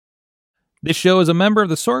This show is a member of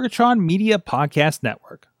the Sorgatron Media Podcast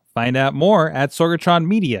Network. Find out more at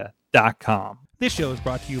sorgatronmedia.com. This show is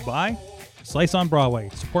brought to you by Slice on Broadway,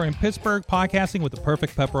 supporting Pittsburgh podcasting with the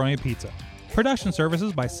perfect pepperoni pizza. Production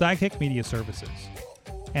services by Sidekick Media Services.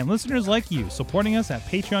 And listeners like you, supporting us at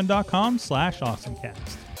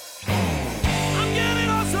patreon.com/awesomecast. I'm getting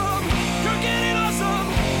awesome, you're getting awesome,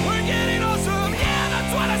 we're getting awesome, yeah,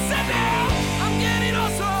 that's what I said now. I'm getting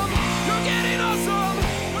awesome, you're getting awesome.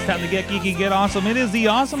 It's time to get geeky, get awesome. It is the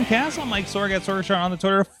Awesome Cast. I'm Mike Sorg at Sorgatron on the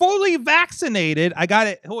Twitter. Fully vaccinated. I got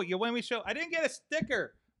it. Oh, you want me to show? I didn't get a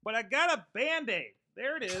sticker, but I got a Band-Aid.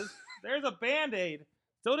 There it is. There's a Band-Aid.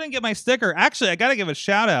 Still didn't get my sticker. Actually, I got to give a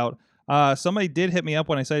shout out. Somebody did hit me up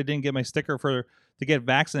when I said I didn't get my sticker to get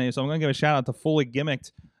vaccinated, so I'm going to give a shout out to Fully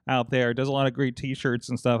Gimmicked out there. Does a lot of great T-shirts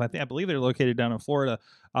and stuff. I believe they're located down in Florida.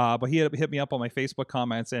 But he hit me up on my Facebook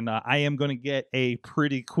comments, and I am going to get a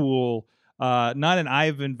pretty cool, not an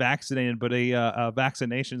I've been vaccinated, but a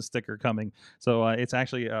vaccination sticker coming. So it's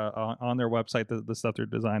actually on their website, the stuff they're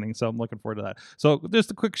designing. So I'm looking forward to that. So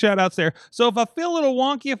just a quick shout outs there. So if I feel a little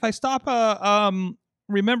wonky, if I stop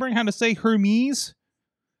remembering how to say Hermes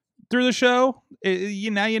through the show,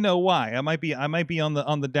 now you know why. I might be on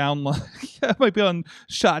the down line. I might be on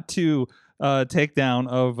shot 2 takedown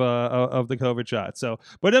of the COVID shot. So,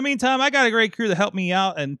 but in the meantime, I got a great crew to help me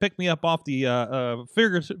out and pick me up off the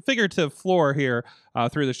figurative floor here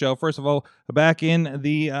through the show. First of all, back in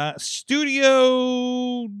the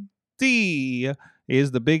Studio D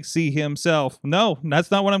is the Big C himself. No, that's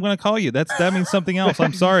not what I'm going to call you. That means something else.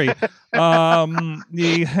 I'm sorry. From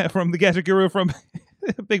the Gadget Guru from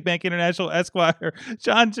Big Bank International Esquire,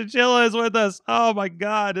 John Chichilla is with us. Oh my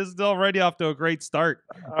God, this is already off to a great start.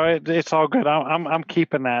 It's all good. I'm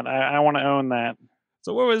keeping that. I want to own that.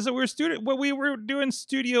 So we were doing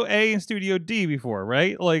Studio A and Studio D before,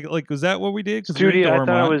 right? Like was that what we did? Studio. I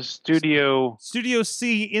thought it was Studio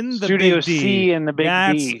C in the Studio Big D. C in the Big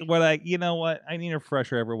D. That's what you know what? I need a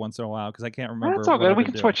refresher every once in a while because I can't remember. That's all good. We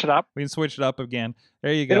can switch it up. We can switch it up again.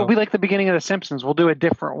 There you go. It'll be like the beginning of The Simpsons. We'll do a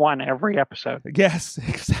different one every episode. Yes.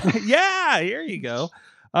 Yeah, here you go.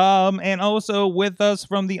 And also with us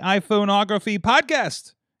from the iPhoneography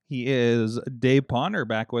podcast, he is Dave Ponder,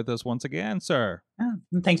 back with us once again, sir.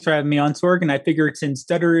 Thanks for having me on, Sorg. And I figured since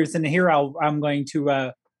Stutter isn't here, I'm going to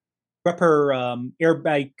rep her air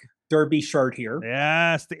bike derby shirt here.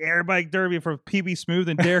 Yes, the air bike derby from PB Smooth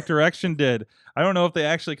and Derek Direction did. I don't know if they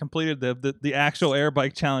actually completed the actual air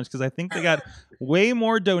bike challenge because I think they got way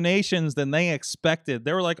more donations than they expected.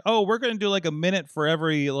 They were like, oh, we're going to do like a minute for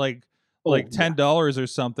every like $10 or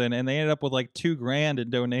something, and they ended up with like $2,000 in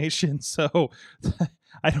donations. So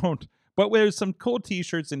but there's some cool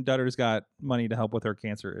T-shirts, and Dutter's got money to help with her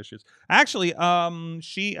cancer issues. Actually,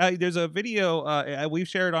 there's a video we've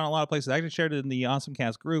shared on a lot of places. I actually shared it in the Awesome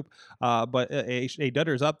Cast group, but a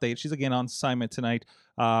Dutter's update. She's again on assignment tonight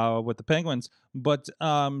with the Penguins, but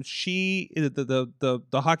she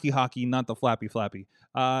the hockey, not the flappy.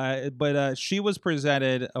 But she was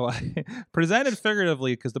presented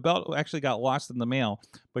figuratively because the belt actually got lost in the mail.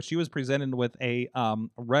 But she was presented with a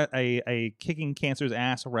Kicking Cancer's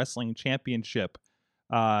Ass Wrestling Championship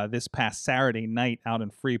this past Saturday night out in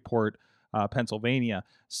Freeport, Pennsylvania.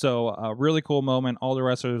 So a really cool moment. All the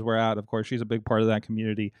wrestlers were out. Of course, she's a big part of that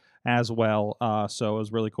community as well. So it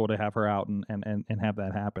was really cool to have her out and have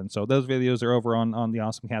that happen. So those videos are over on the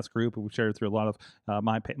Awesome Cast group. We've shared it through a lot of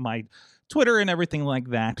my Twitter and everything like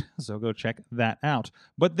that. So go check that out.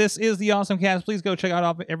 But this is the Awesome Cast. Please go check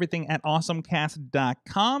out everything at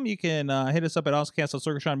awesomecast.com. You can hit us up at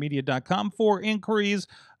awesomecast@sorgatronmedia.com for inquiries,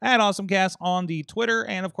 at awesomecast on the Twitter.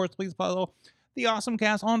 And of course, please follow the Awesome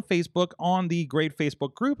Cast on Facebook, on the great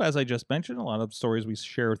Facebook group, as I just mentioned. A lot of stories we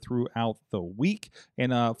share throughout the week.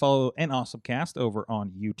 And follow an Awesome Cast over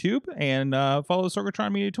on YouTube. And follow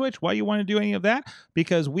Sorgatron Media Twitch. Why you want to do any of that?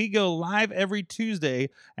 Because we go live every Tuesday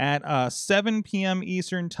at 7 p.m.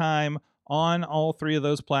 Eastern Time on all 3 of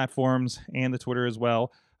those platforms and the Twitter as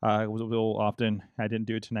well. We'll often, I didn't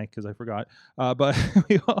do it tonight because I forgot, but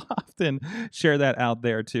we will often share that out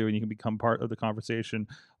there too, and you can become part of the conversation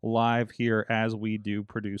live here as we do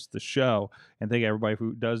produce the show. And thank everybody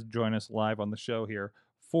who does join us live on the show here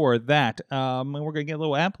for that. And we're going to get a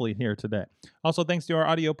little amp-lead here today. Also, thanks to our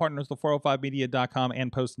audio partners, the 405media.com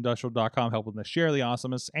and postindustrial.com, helping to share the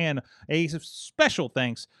awesomeness. And a special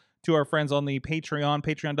thanks to our friends on the Patreon,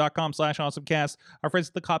 patreon.com/awesomecast. Our friends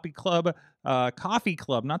at the Coffee Club,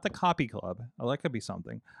 not the Copy Club. Oh, that could be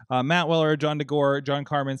something. Matt Weller, John DeGore, John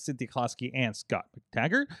Carmen, Cynthia Klosky, and Scott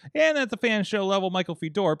McTaggart. And at the fan show level, Michael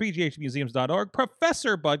Fedor, bghmuseums.org,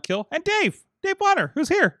 Professor Budkill, and Dave. Dave Bonner, who's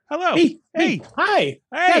here. Hello. Hey, Hey. hi.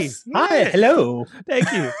 Hey. Yes. Hi. Yeah. Hello.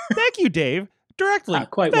 Thank you. Thank you, Dave. Directly.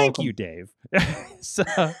 Quite Thank welcome. you, Dave. So,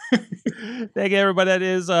 thank you, everybody that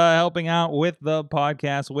is helping out with the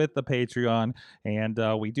podcast, with the Patreon. And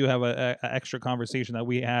we do have a extra conversation that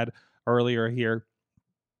we had earlier here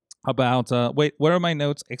about, wait, what are my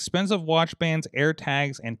notes? Expensive watch bands, air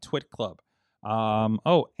tags, and Twit Club.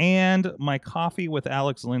 And my coffee with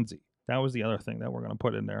Alex Lindsay. That was the other thing that we're going to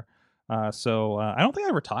put in there. So I don't think I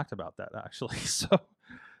ever talked about that, actually. So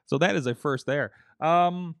that is a first there.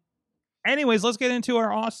 Anyways, let's get into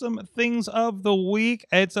our awesome things of the week.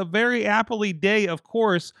 It's a very Appley day, of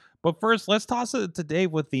course. But first, let's toss it to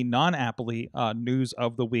Dave with the non-Appley news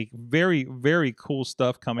of the week. Very, very cool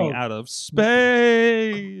stuff coming out of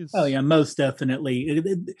space. Oh, yeah, most definitely.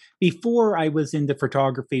 Before I was into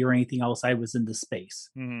photography or anything else, I was into space.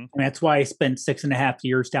 Mm-hmm. And that's why I spent 6.5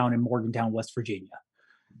 years down in Morgantown, West Virginia.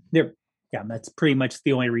 That's pretty much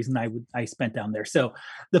the only reason I spent down there. So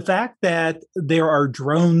the fact that there are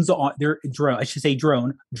drones on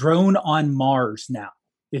drone on Mars now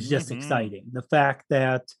is just exciting. The fact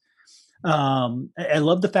that I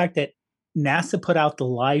love the fact that NASA put out the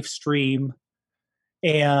live stream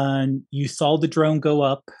and you saw the drone go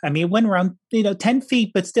up. I mean, it went around 10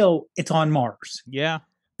 feet, but still it's on Mars. Yeah.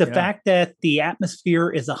 The fact that the atmosphere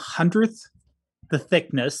is 100th the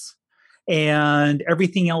thickness, and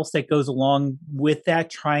everything else that goes along with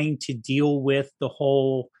that, trying to deal with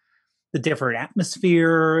the different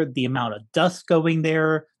atmosphere, the amount of dust going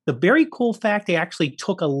there. The very cool fact, they actually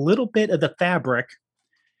took a little bit of the fabric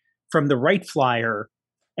from the Wright Flyer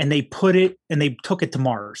and they took it to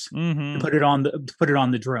Mars to put it on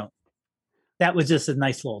the drone. That was just a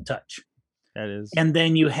nice little touch. That is. And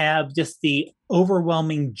then you have just the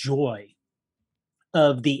overwhelming joy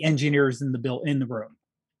of the engineers in the room.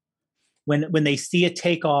 When they see it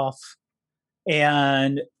take off,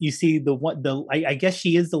 and you see I guess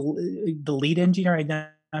she is the lead engineer. I'm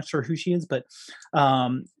not sure who she is, but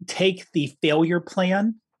take the failure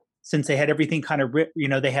plan, since they had everything kind of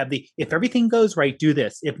they have if everything goes right, do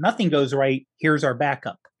this. If nothing goes right, here's our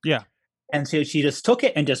backup. Yeah. And so she just took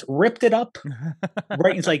it and just ripped it up.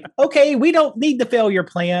 Right. It's like, okay, we don't need the failure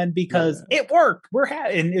plan because it worked.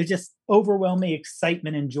 And it was just overwhelming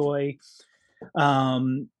excitement and joy.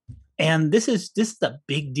 And this is a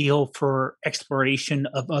big deal for exploration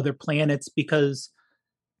of other planets, because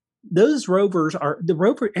those rovers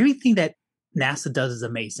everything that NASA does is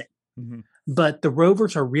amazing. Mm-hmm. But the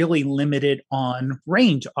rovers are really limited on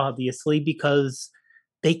range, obviously, because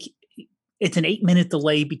it's an 8-minute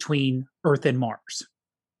delay between Earth and Mars.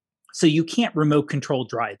 So you can't remote control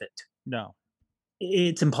drive it. No.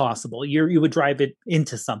 It's impossible. You would drive it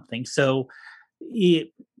into something. So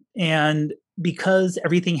and because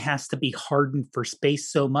everything has to be hardened for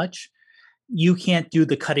space so much, you can't do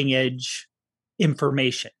the cutting edge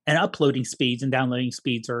information. And uploading speeds and downloading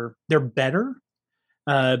speeds they're better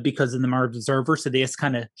because of the Mars Observer. So they just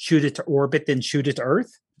kind of shoot it to orbit, then shoot it to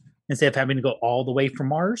Earth instead of having to go all the way from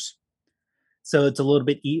Mars. So it's a little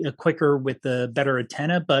bit quicker with the better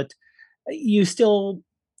antenna, but you still,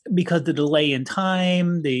 because the delay in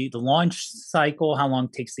time, the launch cycle, how long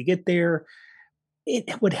it takes to get there,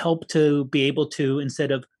 it would help to be able to,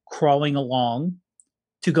 instead of crawling along,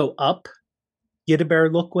 to go up, get a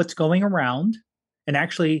better look what's going around, and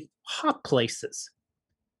actually hop places.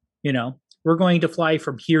 We're going to fly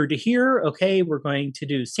from here to here. Okay, we're going to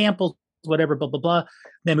do samples, whatever, blah, blah, blah,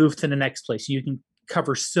 then move to the next place. You can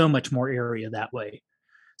cover so much more area that way.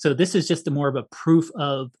 So this is just more of a proof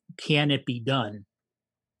of, can it be done?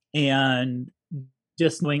 And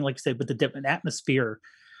just knowing, like I said, with the different atmosphere,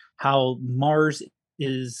 how Mars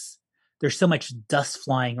there's so much dust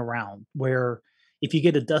flying around, where if you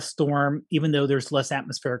get a dust storm, even though there's less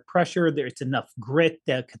atmospheric pressure, there's enough grit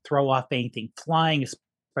that could throw off anything flying,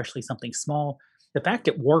 especially something small. The fact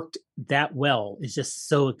it worked that well is just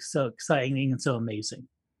so exciting and so amazing.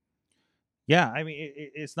 Yeah, I mean,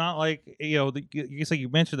 it's not like you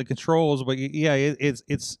mentioned the controls, but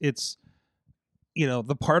it's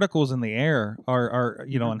the particles in the air are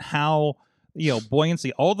and how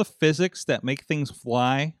buoyancy, all the physics that make things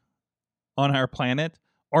fly on our planet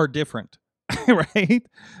are different. Right?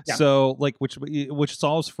 Yeah. So which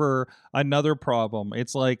solves for another problem.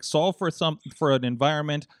 It's like solve for an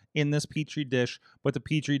environment in this petri dish, but the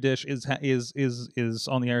petri dish is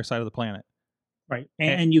on the other side of the planet. Right.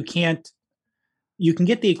 And you can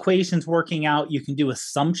get the equations working out. You can do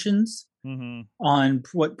assumptions on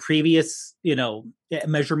what previous,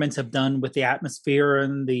 measurements have done with the atmosphere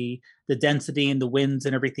and the density and the winds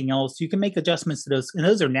and everything else. You can make adjustments to those, and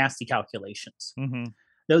those are nasty calculations.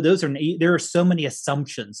 Those are there are so many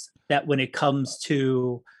assumptions that when it comes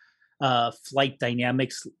to flight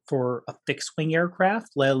dynamics for a fixed wing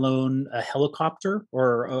aircraft, let alone a helicopter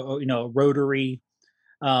or a rotary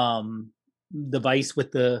device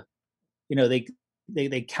with the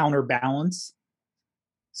they counterbalance.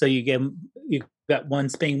 So you got one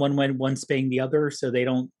spinning one way, one spinning the other, so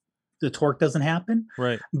the torque doesn't happen.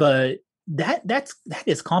 Right. But that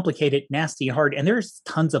is complicated, nasty, hard, and there's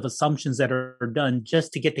tons of assumptions that are done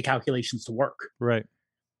just to get the calculations to work. Right.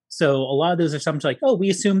 So a lot of those assumptions like, oh, we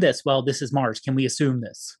assume this. Well, this is Mars. Can we assume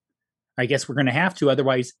this? I guess we're going to have to,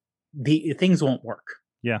 otherwise the things won't work.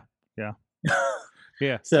 Yeah. Yeah.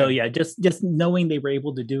 Yeah. So yeah, just knowing they were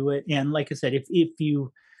able to do it, and like I said, if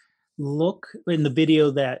you look in the video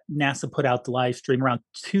that NASA put out the live stream, around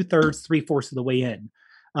 2/3, 3/4 of the way in,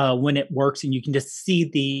 when it works, and you can just see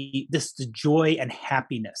the joy and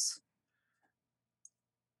happiness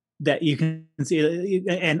that you can see.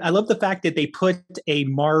 And I love the fact that they put a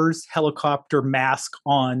Mars helicopter mask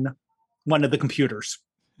on one of the computers.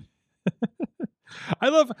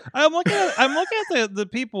 I'm looking at the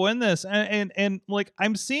people in this, and like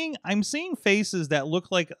I'm seeing faces that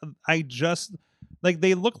look like they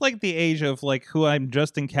look like the age of like who I'm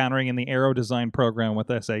just encountering in the aero design program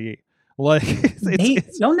with SAE. Like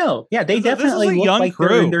no, yeah, they definitely look like crew.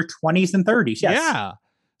 They're in their 20s and 30s. Yes. Yeah.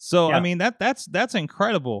 So yeah. I mean that's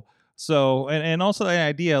incredible. So and also the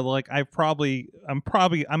idea, like I'm probably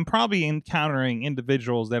encountering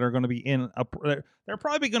individuals that are going to be they're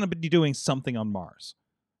probably going to be doing something on Mars,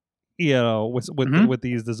 with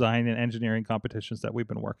these design and engineering competitions that we've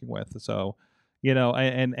been working with. So,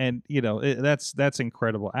 that's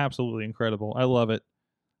incredible, absolutely incredible. I love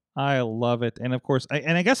it, and of course,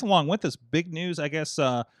 I guess along with this big news, I guess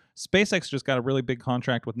SpaceX just got a really big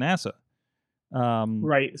contract with NASA.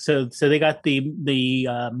 Right. So they got the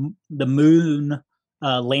moon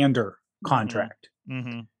lander contract.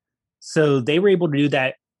 Mm-hmm. So they were able to do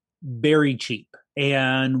that very cheap.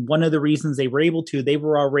 And one of the reasons they were able to, they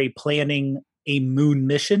were already planning a moon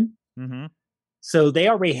mission. Mm-hmm. So they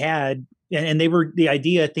already had, and the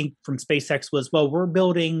idea, I think, from SpaceX was, well, we're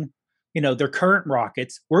building, their current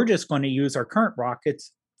rockets. We're just going to use our current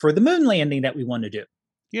rockets for the moon landing that we want to do.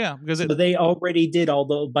 Yeah, because they already did a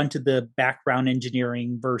bunch of the background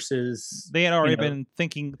engineering versus they had already been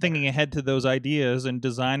thinking ahead to those ideas and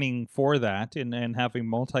designing for that and having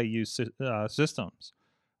multi-use systems.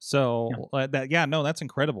 So that's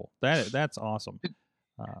incredible. That's awesome.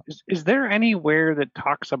 Is there anywhere that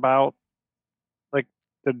talks about like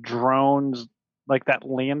the drones, like that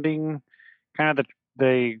landing, kind of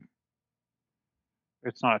the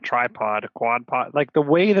it's not a tripod, a quad pod, like the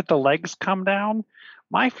way that the legs come down?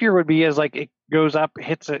 My fear would be is like it goes up,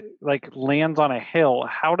 hits it, like lands on a hill.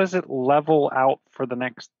 How does it level out for the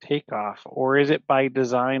next takeoff? Or is it by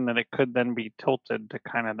design that it could then be tilted to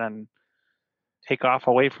kind of then take off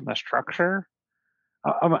away from the structure?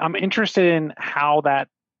 I'm interested in how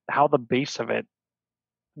the base of it,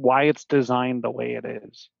 why it's designed the way it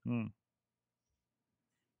is.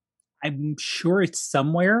 I'm sure it's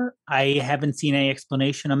somewhere. I haven't seen any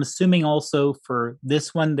explanation. I'm assuming also for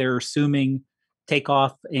this one, they're assuming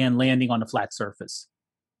takeoff and landing on a flat surface.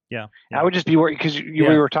 Yeah. I would just be worried because we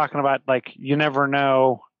were talking about like you never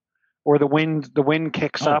know, or the wind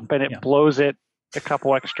kicks up and it blows it a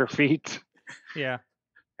couple extra feet. Yeah.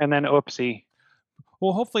 And then oopsie.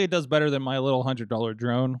 Well, hopefully it does better than my little $100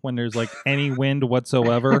 drone when there's like any wind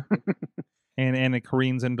whatsoever, and it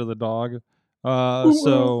careens into the dog.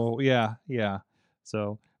 So yeah.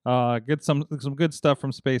 So good some good stuff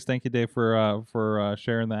from space. Thank you, Dave, for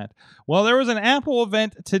sharing that. Well, there was an Apple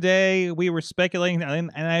event today. We were speculating, and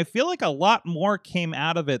I feel like a lot more came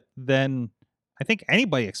out of it than I think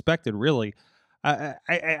anybody expected. Really,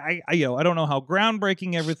 I don't know how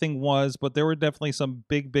groundbreaking everything was, but there were definitely some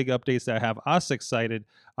big updates that have us excited.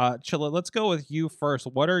 Chilla, let's go with you first.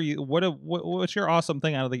 What's your awesome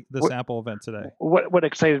thing out of this Apple event today? What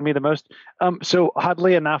excited me the most? So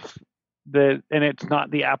oddly enough, and it's not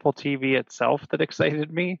the Apple TV itself that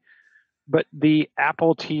excited me, but the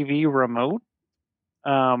Apple TV remote,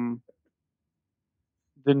 the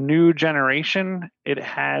new generation, it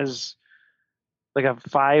has like a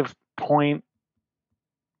 5-point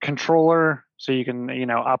controller, so you can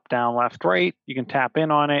up, down, left, right. You can tap in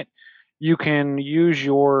on it. You can use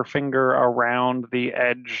your finger around the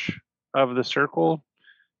edge of the circle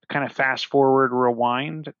to kind of fast forward,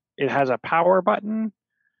 rewind. It has a power button,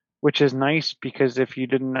 which is nice because if you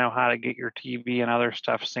didn't know how to get your TV and other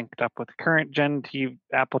stuff synced up with current gen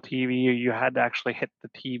Apple TV, you had to actually hit the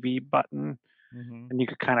TV button, and you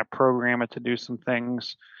could kind of program it to do some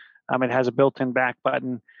things. It has a built-in back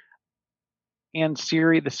button. and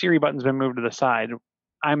the Siri button's been moved to the side.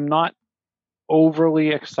 I'm not overly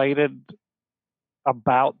excited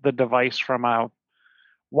about the device from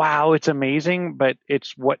wow, it's amazing, but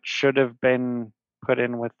it's what should have been put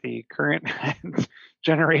in with the current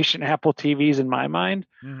generation Apple TVs in my mind.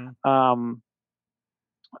 Mm-hmm.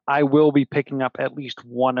 I will be picking up at least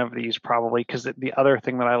one of these probably, because the other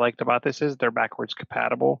thing that I liked about this is they're backwards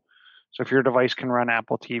compatible. So if your device can run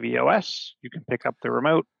Apple TV OS, you can pick up the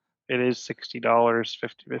remote. It is $60,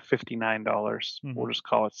 $59. We'll just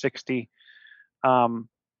call it 60. I'm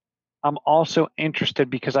also interested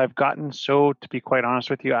because to be quite honest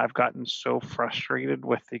with you, I've gotten so frustrated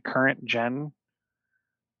with the current gen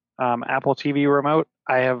Apple TV remote.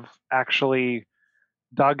 I have actually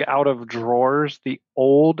dug out of drawers the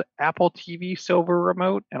old Apple TV Silver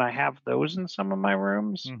remote, and I have those in some of my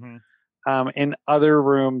rooms. Mm-hmm. In other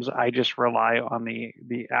rooms, I just rely on the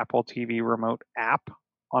Apple TV remote app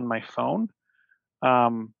on my phone.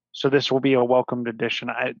 So this will be a welcomed addition.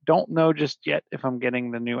 I don't know just yet if I'm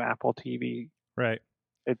getting the new Apple TV Right.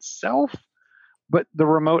 itself, but the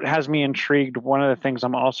remote has me intrigued. One of the things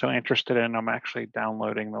I'm also interested in, I'm actually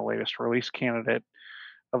downloading the latest release candidate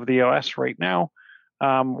of the OS right now.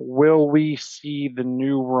 Will we see the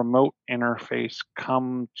new remote interface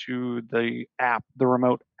come to the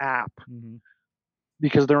remote app? Mm-hmm.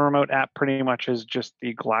 Because the remote app pretty much is just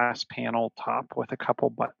the glass panel top with a couple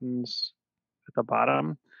buttons at the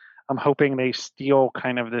bottom. I'm hoping they steal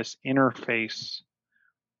kind of this interface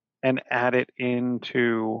and add it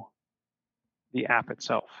into the app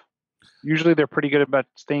itself. Usually they're pretty good about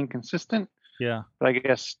staying consistent. Yeah. But I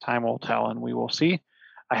guess time will tell and we will see.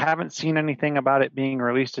 I haven't seen anything about it being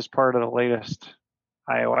released as part of the latest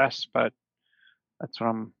iOS, but that's what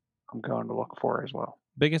I'm going to look for as well.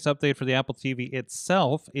 Biggest update for the Apple TV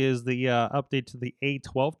itself is the update to the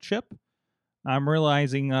A12 chip. I'm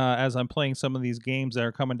realizing as I'm playing some of these games that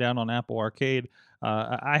are coming down on Apple Arcade,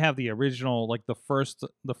 I have the original, like the first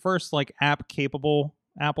like app capable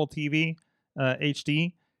Apple TV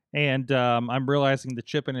HD, and I'm realizing the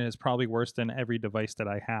chip in it is probably worse than every device that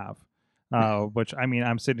I have. Which, I mean,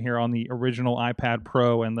 I'm sitting here on the original iPad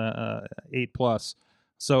Pro and the 8 Plus.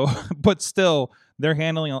 So, but still, they're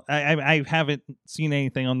handling. I haven't seen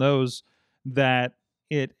anything on those that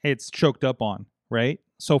it's choked up on, right?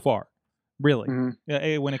 So far, really,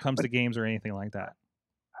 when it comes to games or anything like that.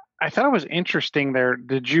 I thought it was interesting there.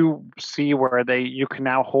 Did you see where you can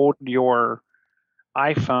now hold your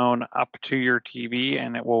iPhone up to your TV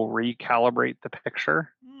and it will recalibrate the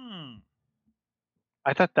picture?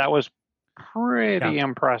 I thought that was pretty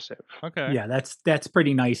impressive. Okay. Yeah, that's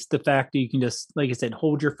pretty nice. The fact that you can just, like I said,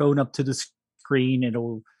 hold your phone up to the screen,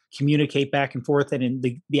 it'll communicate back and forth, and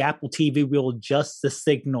the Apple TV will adjust the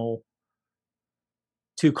signal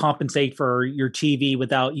to compensate for your TV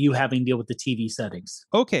without you having to deal with the TV settings.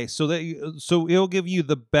 Okay, so it'll give you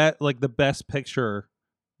the best picture,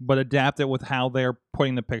 but adapt it with how they're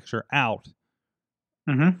putting the picture out,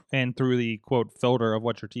 and through the quote filter of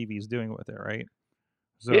what your TV is doing with it, right?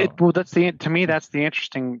 So to me that's the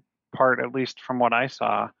interesting part, at least from what I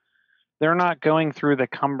saw. They're not going through the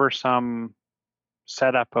cumbersome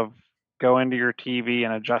setup of go into your TV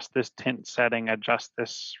and adjust this tint setting, adjust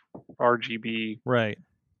this RGB, right,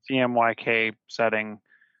 CMYK setting.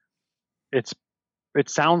 It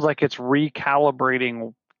sounds like it's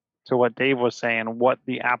recalibrating to what Dave was saying, what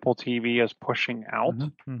the Apple TV is pushing out.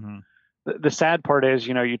 The sad part is,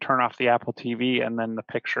 you turn off the Apple TV and then the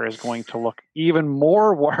picture is going to look even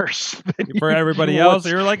more worse for everybody else.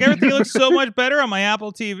 You're like, everything looks so much better on my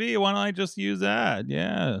Apple TV. Why don't I just use that?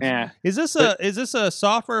 Yes. Yeah. Is this a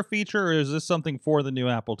software feature, or is this something for the new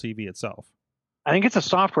Apple TV itself? I think it's a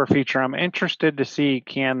software feature. I'm interested to see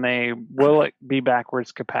will it be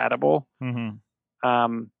backwards compatible?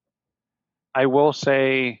 I will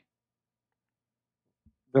say,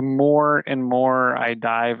 the more and more I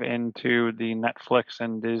dive into the Netflix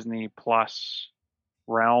and Disney Plus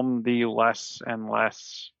realm, the less and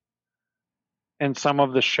less. And some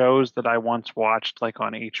of the shows that I once watched, like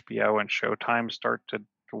on HBO and Showtime, start to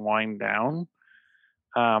wind down.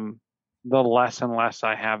 The less and less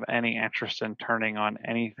I have any interest in turning on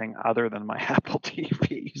anything other than my Apple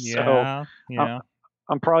TV. Yeah, so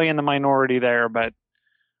I'm probably in the minority there, but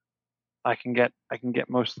I can get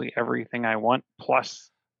mostly everything I want. Plus,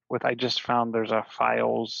 I just found there's a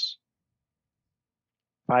File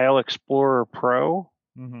Explorer Pro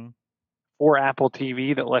for Apple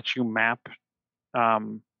TV that lets you map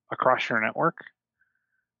across your network.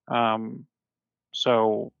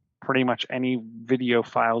 So pretty much any video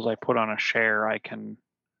files I put on a share, I can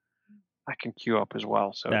queue up as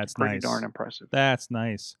well. So that's it's pretty nice. Darn impressive. That's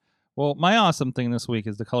nice. Well, my awesome thing this week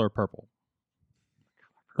is the color purple.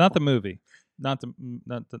 Not the movie, not the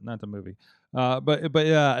movie.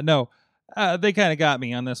 But no, they kind of got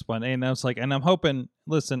me on this one, and I was like, and I'm hoping.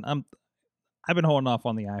 Listen, I've been holding off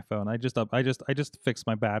on the iPhone. I just fixed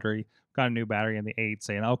my battery, got a new battery in the 8,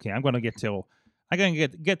 saying, okay, I'm gonna get to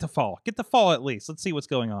fall, at least. Let's see what's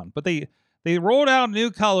going on. But they rolled out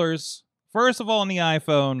new colors. First of all, on the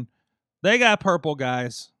iPhone, they got purple,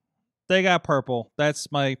 guys. They got purple.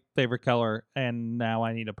 That's my favorite color, and now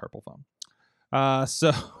I need a purple phone.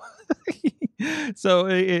 So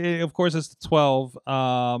of course it's the 12.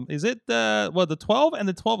 Is it the 12 and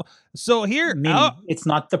the 12? So here, Mini. It's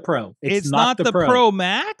not the Pro. It's not the Pro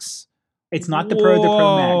Max. It's not the Pro. The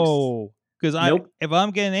Pro Max. Because if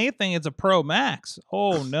I'm getting anything, it's a Pro Max.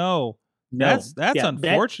 Oh no, No, that's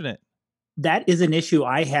unfortunate. That is an issue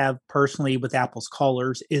I have personally with Apple's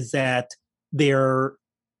colors. Is that their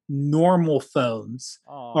normal phones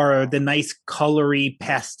are the nice colory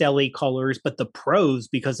pastel-y colors, but the Pros,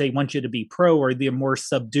 because they want you to be Pro, are the more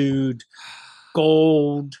subdued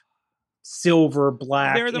gold, silver,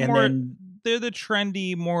 black. They're the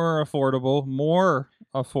trendy, more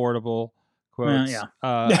affordable quotes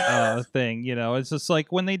thing. You know, it's just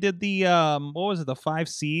like when they did the what was it, the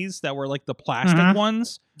 5Cs that were like the plastic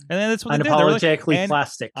ones, and then that's what they did. Unapologetically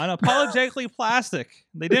plastic. Unapologetically plastic.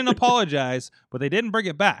 They didn't apologize, but they didn't bring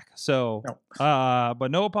it back. So, but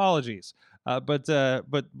no apologies. But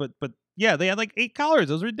yeah, they had like 8 colors.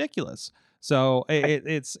 It was ridiculous. So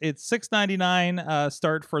it's $699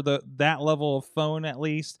 start for that level of phone at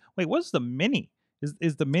least. Wait, what's the mini?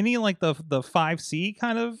 Is the mini like the 5C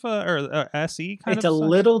kind of or SE kind it's of? It's a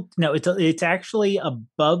little no. It's actually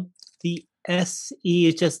above the SE.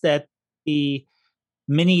 It's just that the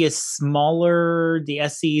mini is smaller. The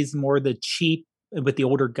SE is more the cheap with the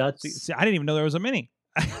older guts. See, I didn't even know there was a mini.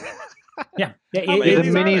 Yeah,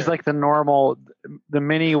 the mini is like the normal. The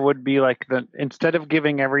mini would be like instead of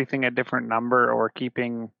giving everything a different number or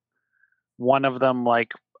keeping one of them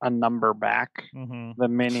like a number back, the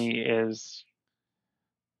mini is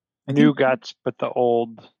new guts, but the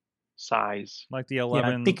old size, like the 11.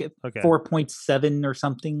 Yeah, I think 4.7 or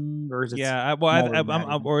something, or is it? Yeah,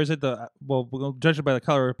 or is it the? Well, judging by the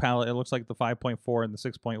color palette, it looks like the 5.4 and the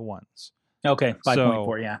 6.1s. Okay,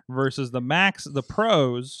 5.4, yeah. Versus the Max, the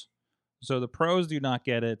Pros. So the Pros do not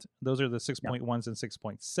get it. Those are the 6.1s and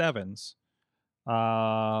 6.7s.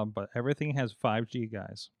 But everything has 5G,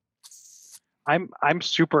 guys. I'm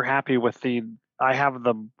super happy with I have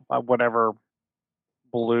the whatever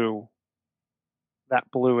blue that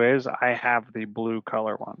blue is. I have the blue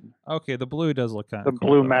color one. Okay, the blue does look kind of the cool,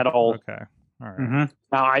 blue metal. Okay, all right.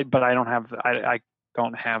 Now I don't have I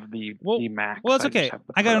don't have the Max. Well, that's okay.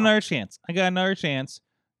 I got another chance.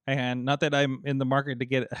 And not that I'm in the market to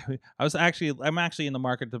get it. I'm actually in the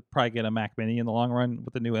market to probably get a Mac Mini in the long run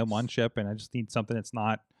with the new M1 chip, and I just need something that's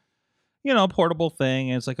not, a portable thing.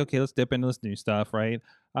 And it's like, okay, let's dip into this new stuff, right?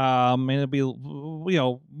 And it'll be,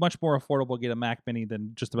 much more affordable to get a Mac Mini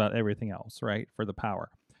than just about everything else, right? For the power.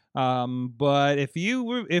 But if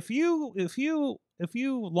you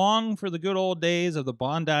long for the good old days of the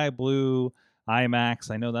Bondi Blue iMacs,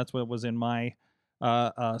 I know that's what was in my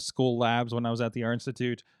school labs when I was at the Art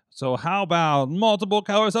Institute. So how about multiple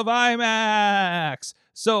colors of iMacs?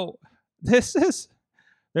 So there's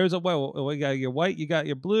we got your white, you got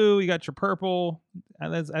your blue, you got your purple,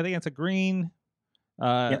 and I think it's a green.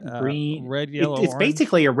 Green, red, yellow. It's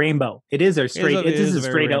basically a rainbow. It is a straight. It is a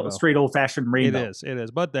straight old fashioned rainbow. It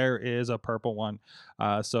is. But there is a purple one.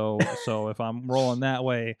 So if I'm rolling that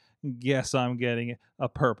way, yes, I'm getting a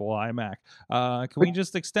purple iMac. Can we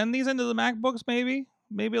just extend these into the MacBooks?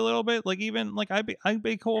 Maybe a little bit. Like even like I'd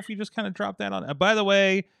be cool if you just kind of drop that on. By the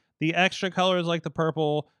way, the extra colors like the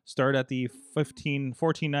purple start at the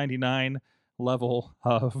 $14.99 level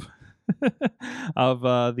of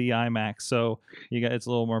the iMac, so it's a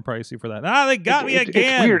little more pricey for that. They got me again.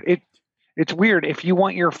 It's weird. It's weird. If you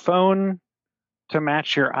want your phone to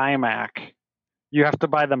match your iMac, you have to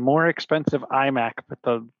buy the more expensive iMac, but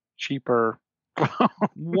the cheaper phone.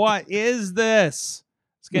 What is this?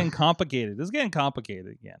 It's getting complicated. It's getting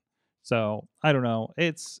complicated again. So I don't know.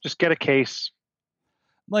 It's just get a case.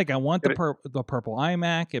 Like I want the purple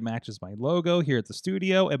iMac. It matches my logo here at the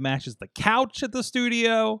studio. It matches the couch at the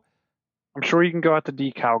studio. I'm sure you can go out to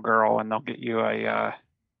Decal Girl and they'll get you a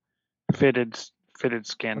fitted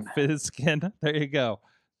skin. Fitted skin. There you go.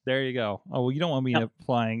 Oh, well, you don't want me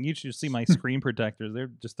applying. You should see my screen protectors.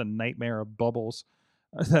 They're just a nightmare of bubbles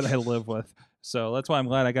that I live with. So that's why I'm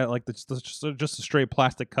glad I got like just a straight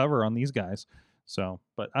plastic cover on these guys. So,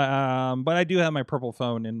 but I do have my purple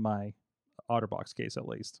phone in my OtterBox case at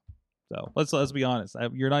least. So let's be honest.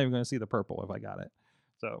 You're not even going to see the purple if I got it.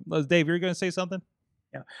 So Dave, you're going to say something?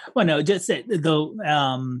 Well, no, just though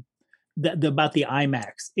about the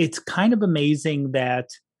IMAX. It's kind of amazing that,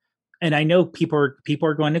 and I know people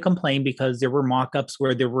are going to complain because there were mock-ups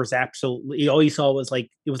where there was absolutely all you saw was like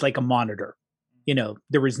it was like a monitor.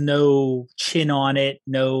 There was no chin on it,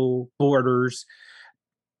 no borders.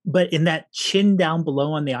 But in that chin down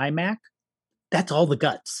below on the iMac, that's all the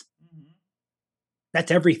guts.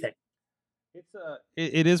 That's everything.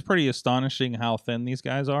 It is pretty astonishing how thin these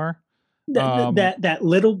guys are. That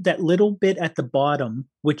little bit at the bottom,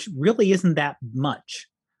 which really isn't that much,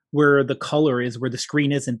 where the color is, where the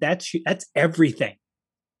screen isn't. That's everything,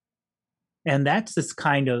 and that's this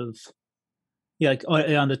kind of like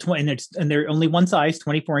on the 20, and they're only one size,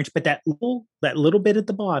 24-inch, but that little bit at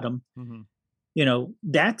the bottom,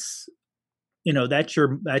 that's your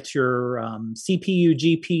CPU,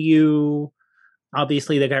 GPU.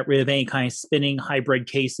 Obviously, they got rid of any kind of spinning hybrid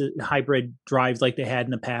drives like they had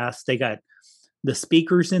in the past. They got the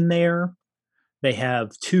speakers in there. They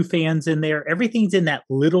have 2 fans in there. Everything's in that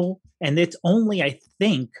little, and it's only, I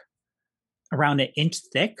think, around an inch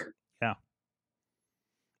thick.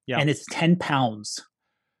 Yeah. And it's 10 pounds.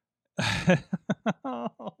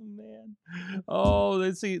 Oh man. Oh,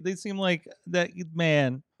 they seem like that,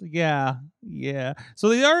 man. Yeah. So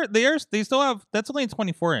they still have, that's only a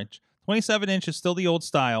 24-inch. 27-inch is still the old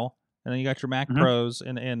style, and then you got your Mac Pros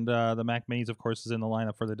and the Mac Minis, of course, is in the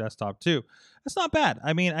lineup for the desktop too. That's not bad.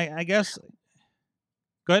 I mean, I guess.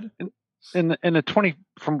 Good. In the 20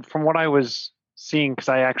 from what I was seeing, because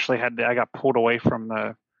I actually I got pulled away from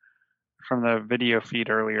the video feed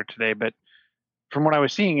earlier today, but from what I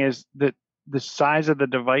was seeing is that the size of the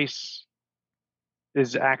device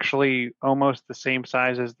is actually almost the same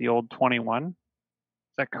size as the old 21. Is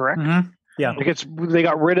that correct? Mm-hmm. Yeah. Like they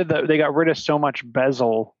got rid of so much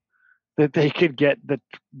bezel that they could get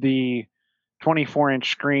the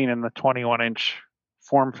 24-inch screen and the 21-inch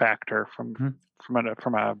form factor from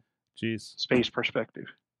a space perspective.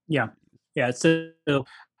 Yeah. So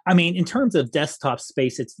I mean, in terms of desktop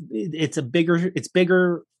space, it's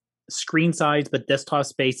bigger screen size, but desktop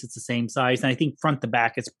space it's the same size, and I think front to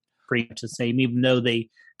back it's pretty much the same, even though they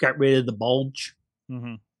got rid of the bulge.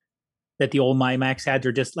 That the old MyMacs had.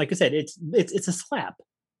 They're just, like I said, it's a slab.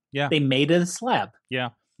 Yeah, they made it a slab. Yeah.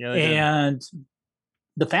 And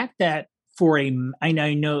the fact that I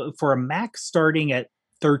know for a Mac starting at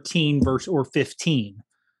 13 or 15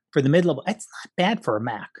 for the mid-level, that's not bad for a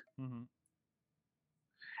Mac.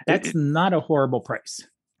 That's not a horrible price.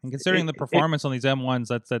 And considering the performance on these M1s,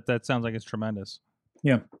 that sounds like it's tremendous.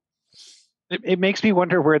 Yeah. It makes me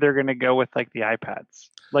wonder where they're going to go with like the iPads.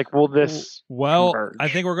 Like, will this? Well, converge? I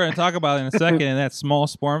think we're going to talk about it in a second. And that small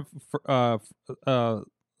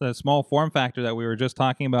the small form factor that we were just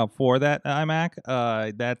talking about for that iMac,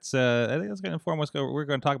 that's I think that's going to inform what's we're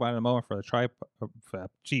going to talk about in a moment for the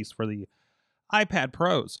for the iPad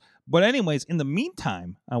Pros. But anyways, in the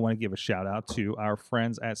meantime, I want to give a shout out to our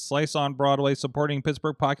friends at Slice on Broadway, supporting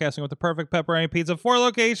Pittsburgh podcasting with the perfect pepperoni pizza. 4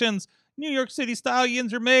 locations, New York City style.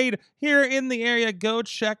 Yins are made here in the area. Go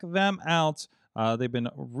check them out. They've been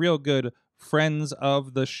real good friends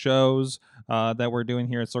of the shows that we're doing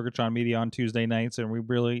here at Sorgatron Media on Tuesday nights, and we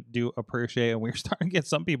really do appreciate it. And we're starting to get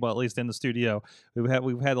some people at least in the studio. We've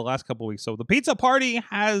had the last couple of weeks, so the pizza party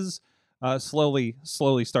has slowly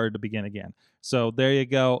started to begin again. So there you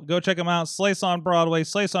go. Go check them out. Slice on Broadway,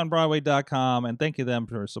 sliceonbroadway.com, and thank you them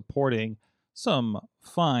for supporting some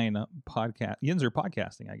fine podcast, Yinzer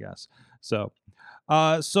podcasting, I guess. So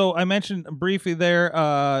I mentioned briefly there,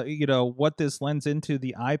 what this lends into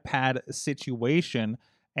the iPad situation,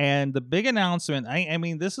 and the big announcement. I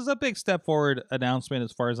mean, this is a big step forward announcement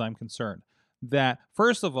as far as I'm concerned. That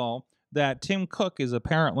first of all, that Tim Cook is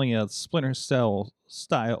apparently a Splinter Cell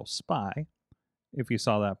style spy. If you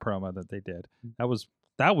saw that promo that they did, that was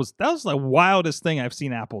the wildest thing I've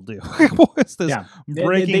seen Apple do. What's this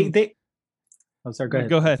breaking? Oh, sorry. Go ahead.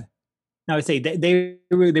 Go ahead. No, I would say they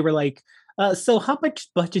were like, so how much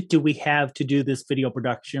budget do we have to do this video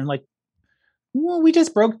production? Like, well, we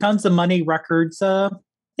just broke tons of money records.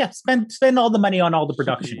 Spend all the money on all the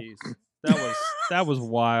production. Jeez. That was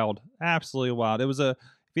wild. Absolutely wild. It was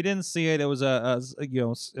if you didn't see it, it was a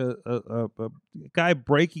guy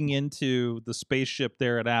breaking into the spaceship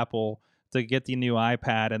there at Apple to get the new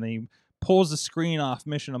iPad, and then he pulls the screen off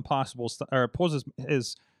Mission Impossible, or pulls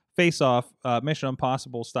his face off Mission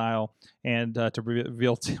Impossible style, and to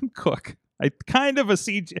reveal Tim Cook. Kind of a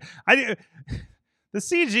CG. The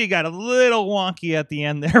CG got a little wonky at the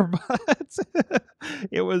end there, but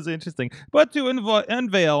it was interesting. But to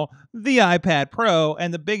unveil the iPad Pro,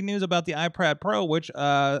 and the big news about the iPad Pro, which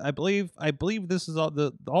I believe this is all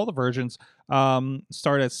the versions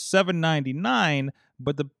start at $799.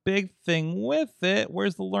 But the big thing with it,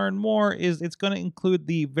 where's the learn more, is it's going to include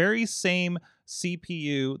the very same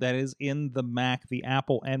CPU that is in the Mac, the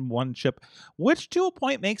Apple M1 chip, which to a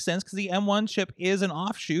point makes sense because the M1 chip is an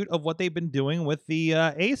offshoot of what they've been doing with the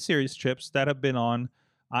A series chips that have been on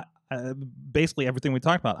basically everything we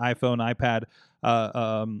talked about: iPhone, iPad.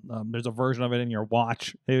 There's a version of it in your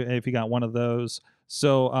watch if you got one of those.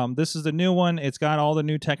 So this is the new one. It's got all the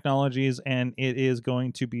new technologies, and it is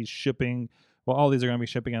going to be shipping. Well, all these are going to be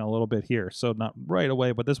shipping in a little bit here, so not right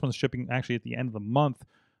away, but this one's shipping actually at the end of the month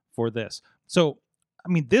for this. So, I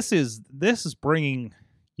mean, this is bringing,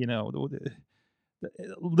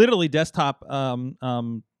 literally desktop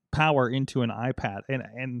power into an iPad,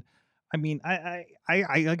 and I mean, I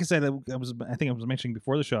like I said, I think I was mentioning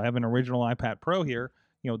before the show, I have an original iPad Pro here,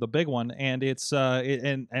 the big one, and it's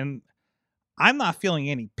and I'm not feeling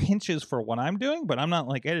any pinches for what I'm doing, but I'm not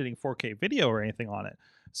like editing 4K video or anything on it.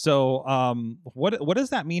 So what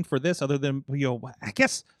does that mean for this, other than I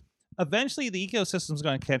guess eventually the ecosystem is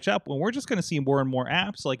going to catch up when we're just going to see more and more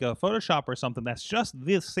apps like a Photoshop or something that's just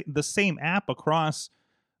the same app across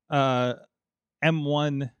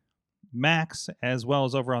M1 Max as well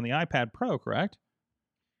as over on the iPad Pro, correct?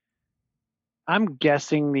 I'm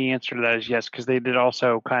guessing the answer to that is yes, because they did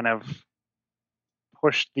also kind of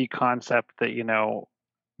push the concept that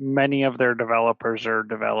many of their developers are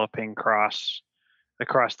developing across the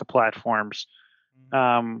platforms.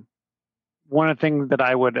 One of the things that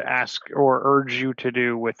I would ask or urge you to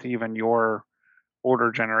do with even your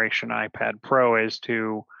older generation iPad Pro is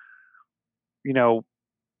to,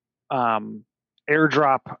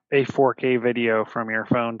 airdrop a 4K video from your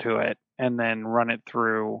phone to it and then run it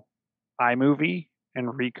through iMovie and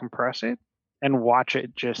recompress it and watch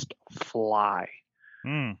it just fly.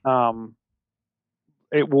 It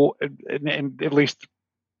will, and at least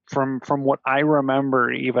from what I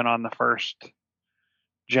remember, even on the first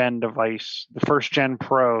gen device, the first gen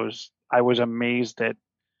Pros, I was amazed at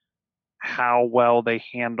how well they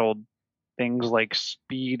handled things like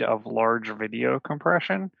speed of large video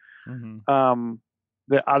compression.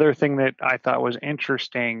 The other thing that I thought was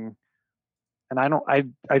interesting, and I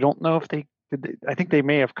don't know if they did, I think they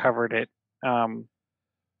may have covered it.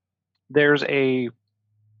 There's a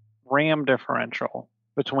RAM differential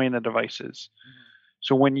between the devices.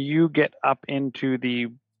 So when you get up into the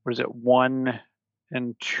 1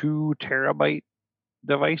 and 2 terabyte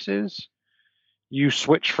devices, you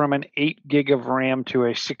switch from an 8 gig of RAM to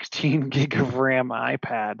a 16 gig of RAM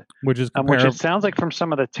iPad, which is which it sounds like from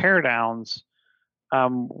some of the teardowns.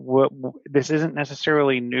 This isn't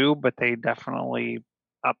necessarily new, but they definitely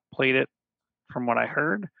upplayed it from what I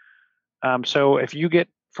heard. So if you get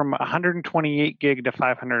from 128 gig to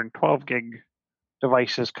 512 gig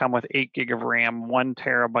devices come with 8 gig of RAM, 1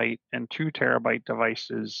 terabyte and 2 terabyte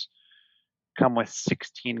devices come with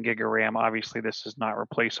 16 gig of RAM. Obviously, this is not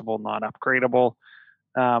replaceable, not upgradable.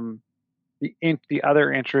 The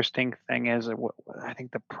other interesting thing is, I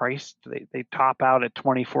think the price, they top out at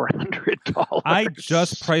 $2,400. I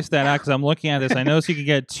just priced that out because I'm looking at this. I noticed you can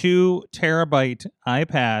get 2 terabyte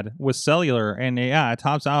iPad with cellular, and it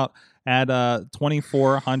tops out at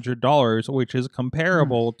 $2,400, which is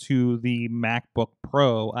comparable to the MacBook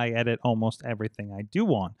Pro I edit almost everything I do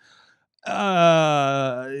on.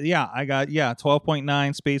 I got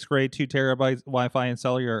 12.9 space grade, 2 terabytes Wi-Fi and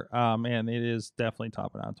cellular, and it is definitely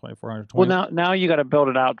topping out 2,400. Well, now you got to build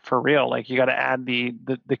it out for real. Like you got to add the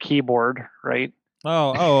keyboard, right?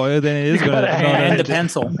 Oh, then it is going to and the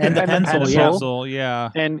pencil,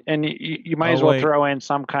 yeah. And you might as well throw in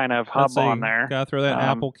some kind of hub on there. Got to throw that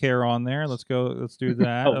Apple Care on there. Let's do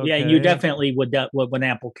that. Yeah, you definitely would when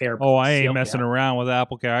Apple Care. Oh, I ain't messing around with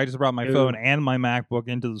Apple Care. I just brought my phone and my MacBook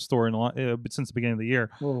into the store since the beginning of the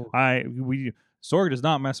year. Sorg does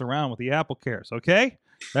not mess around with the Apple Cares. Okay,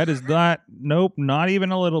 that is not. Nope, not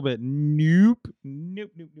even a little bit. Nope.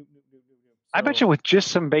 I bet you with just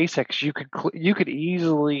some basics, you could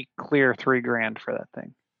easily clear $3,000 for that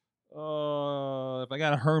thing. If I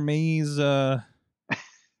got a Hermes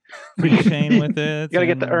keychain with it, you gotta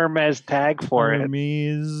get the Hermes tag for it.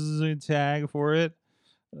 Hermes tag for it.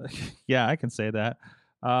 Yeah, I can say that.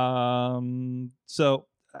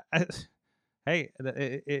 Hey,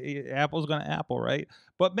 Apple's gonna Apple, right?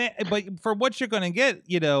 But for what you're gonna get,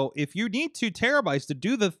 if you need 2 terabytes to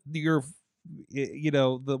do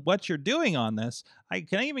what you're doing on this,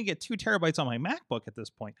 can I even get 2 terabytes on my MacBook at this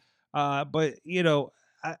point? But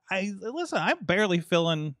I listen. I'm barely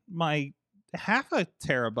filling my half a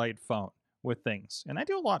terabyte phone with things, and I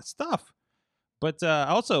do a lot of stuff. But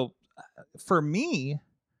also, for me,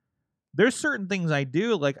 there's certain things I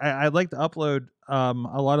do. Like I like to upload a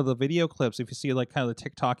lot of the video clips. If you see like kind of the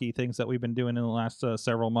TikTok-y things that we've been doing in the last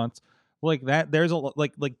several months, like that. There's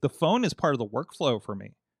like the phone is part of the workflow for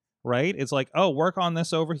me, right? It's like, oh, work on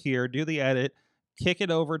this over here, do the edit, kick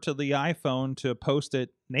it over to the iPhone to post it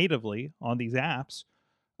natively on these apps.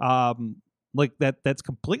 Like that's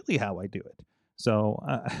completely how I do it. So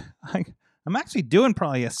I'm actually doing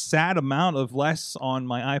probably a sad amount of less on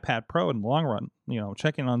my iPad Pro in the long run.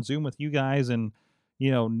 Checking on Zoom with you guys, and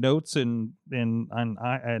notes and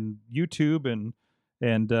YouTube and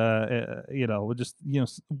just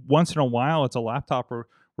once in a while it's a laptop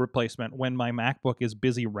replacement when my MacBook is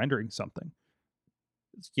busy rendering something.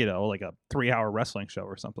 It's, like a 3-hour wrestling show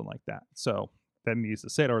or something like that. So that needs to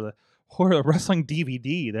sit, or the wrestling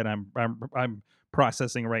DVD that I'm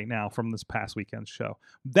processing right now from this past weekend's show.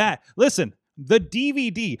 Listen, the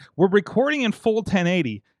DVD, we're recording in full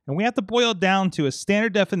 1080, and we have to boil it down to a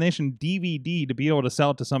standard definition DVD to be able to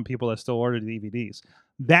sell it to some people that still order DVDs.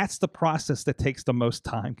 That's the process that takes the most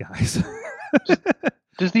time, guys.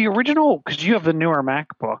 Does the original, because you have the newer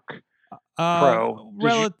MacBook Pro.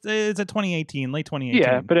 It's a 2018, late 2018.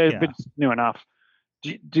 Yeah, but it's new enough.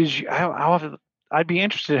 Did you? I'd be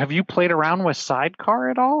interested. Have you played around with Sidecar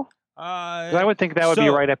at all? I would think that would be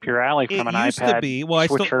right up your alley from an iPad. It used to be. Well,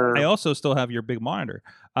 I also still have your big monitor.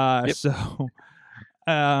 Yep. So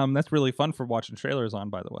that's really fun for watching trailers on,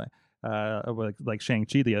 by the way. Like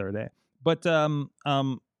Shang-Chi the other day. But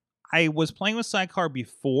I was playing with Sidecar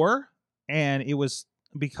before, and it was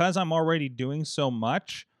because I'm already doing so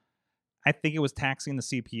much, I think it was taxing the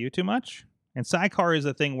CPU too much. And Sidecar is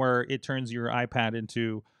a thing where it turns your iPad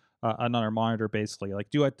into another monitor, basically.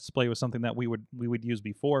 Like dual display was something that we would use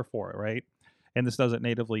before for it, right? And this does it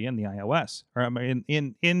natively in the iOS, or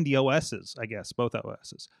in the OSs, I guess, both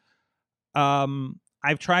OSs.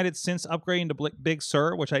 I've tried it since upgrading to Big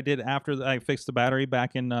Sur, which I did after I fixed the battery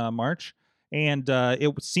back in March, and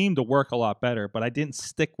it seemed to work a lot better. But I didn't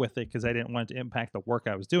stick with it because I didn't want it to impact the work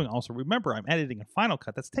I was doing. Also, remember, I'm editing in Final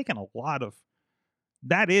Cut. That's taken a lot of.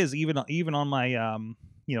 That is even on my I'm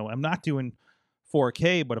not doing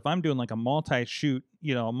 4K, but if I'm doing like a multi-shoot,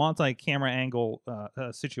 a multi-camera angle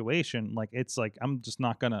situation, like it's like I'm just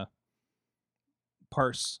not gonna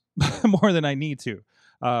parse more than I need to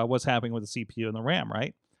what's happening with the CPU and the RAM,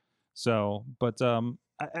 right? So, but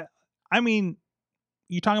I mean,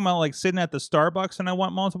 you talking about like sitting at the Starbucks and I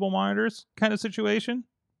want multiple monitors kind of situation?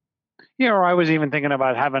 Yeah, or I was even thinking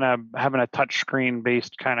about having a touch screen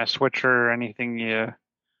based kind of switcher, anything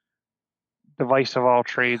device of all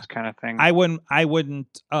trades kind of thing. I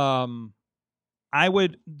wouldn't I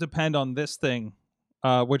would depend on this thing,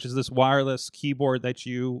 which is this wireless keyboard that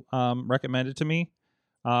you recommended to me.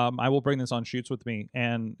 I will bring this on shoots with me,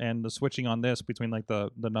 and the switching on this between like the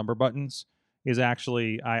number buttons is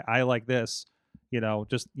actually I like this,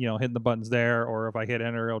 just hitting the buttons there, or if I hit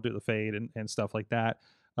enter it'll do the fade and stuff like that.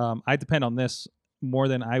 I depend on this more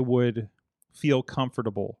than I would feel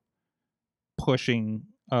comfortable pushing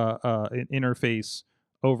an interface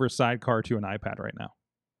over Sidecar to an iPad right now.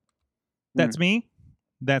 That's me.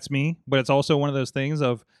 But it's also one of those things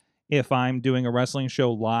of if I'm doing a wrestling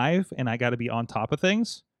show live and I got to be on top of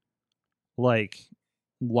things, like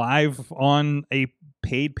live on a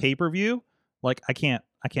paid pay-per-view, like I can't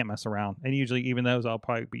mess around. And usually even those I'll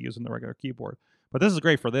probably be using the regular keyboard. But this is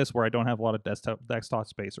great for this where I don't have a lot of desktop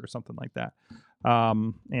space or something like that.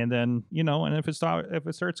 And then, and if it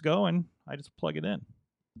starts going, I just plug it in.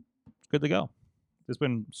 Good to go. It's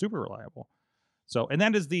been super reliable. So, and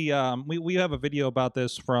that is the we have a video about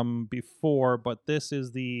this from before, but this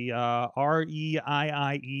is the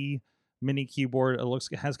REIIE mini keyboard.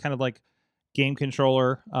 It has kind of like game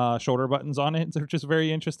controller shoulder buttons on it, which is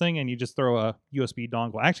very interesting. And you just throw a USB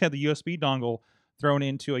dongle. I actually had the USB dongle thrown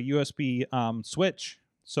into a USB switch,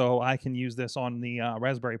 so I can use this on the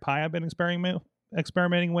Raspberry Pi I've been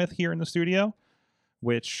experimenting with here in the studio,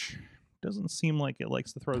 which doesn't seem like it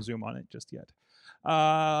likes to throw Zoom on it just yet.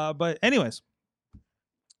 But anyways,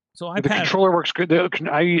 so the controller works good.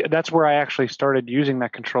 That's where I actually started using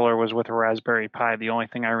that controller, was with a Raspberry Pi. The only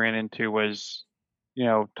thing I ran into was,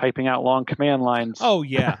 typing out long command lines. Oh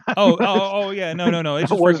yeah. Oh yeah. No.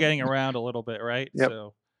 It's just for getting around a little bit, right? Yep.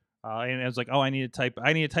 So, and it was like, oh, I need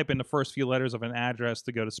to type in the first few letters of an address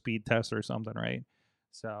to go to speed test or something, right?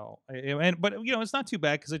 So, but it's not too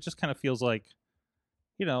bad because it just kind of feels like,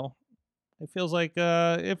 it feels like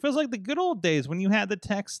the good old days when you had the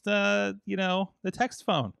text, the text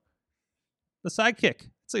phone, the Sidekick.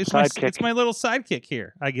 it's Sidekick. my little sidekick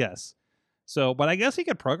here, I guess. So, but I guess he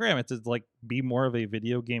could program it to like be more of a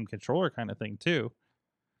video game controller kind of thing too.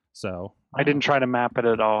 So I didn't try to map it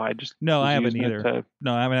at all. I just No, was I haven't using it either. to-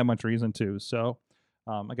 No, I haven't had much reason to. So,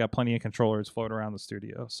 I got plenty of controllers floating around the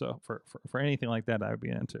studio. So for anything like that, I would be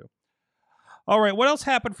into. All right, what else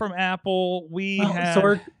happened from Apple? We had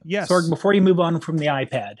Sorg, yes. Sorg, before you move on from the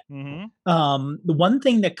iPad, hmm the one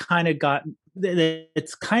thing that kind of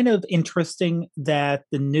it's kind of interesting that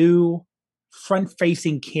the new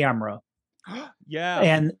front-facing camera Yeah.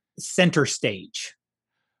 and center stage,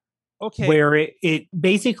 Okay. where it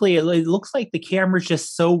basically it looks like the camera's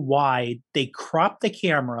just so wide they crop the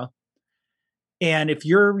camera, and if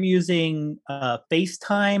you're using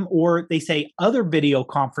FaceTime or they say other video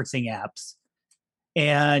conferencing apps,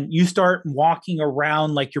 and you start walking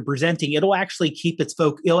around like you're presenting, it'll actually keep its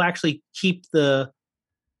focus. It'll actually keep the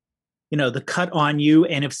the cut on you,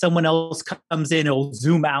 and if someone else comes in, it'll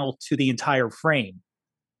zoom out to the entire frame.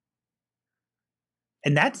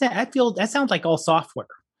 And that sounds like all software.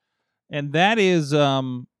 And that is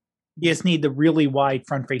You just need the really wide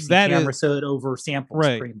front-facing That camera is- so it oversamples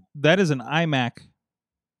right. pretty much. That is an iMac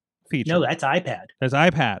feature. No, that's iPad. That's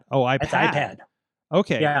iPad. Oh, iPad. That's iPad.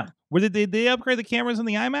 Okay. Yeah, Well, did they upgrade the cameras in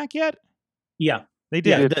the iMac yet? yeah, They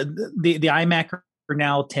yeah. did. The iMac are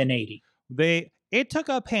now 1080. It took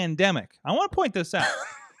a pandemic. I want to point this out.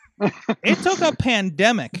 It took a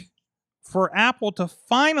pandemic for Apple to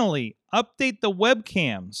finally update the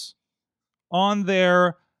webcams on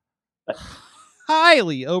their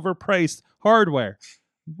highly overpriced hardware.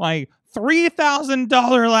 My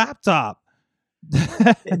 $3,000 laptop.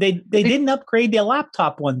 They didn't upgrade the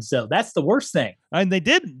laptop ones though. That's the worst thing. And they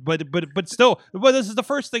didn't, but still. But this is the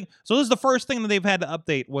first thing. So this is the first thing that they've had to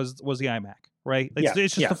update was the iMac, right?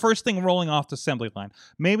 It's just the first thing rolling off the assembly line.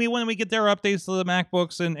 Maybe when we get their updates to the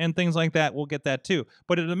MacBooks and things like that, we'll get that too.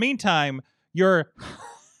 But in the meantime, your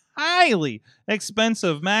highly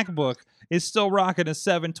expensive MacBook is still rocking a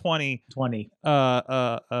 720 20.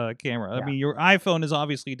 camera. I Yeah. mean, your iPhone is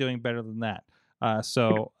obviously doing better than that.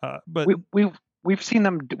 But we've seen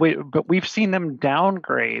them, but we've seen them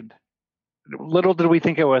downgrade. Little did we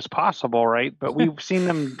think it was possible, right? But we've seen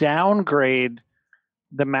them downgrade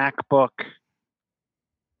the MacBook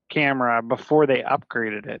camera before they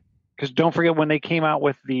upgraded it. Because don't forget when they came out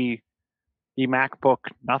with the MacBook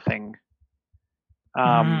Nothing, they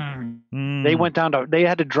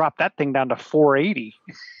had to drop that thing down to 480.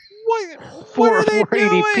 what are they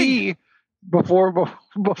 480p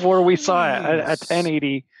before we saw a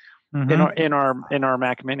 1080 Mhm. in our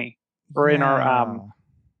Mac Mini or in our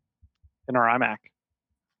iMac.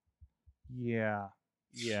 Yeah.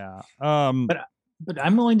 But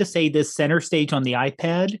I'm willing to say this center stage on the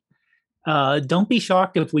iPad. Don't be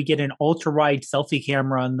shocked if we get an ultra wide selfie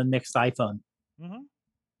camera on the next iPhone. Mhm.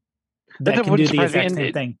 That can do wouldn't the surprise me, exact and same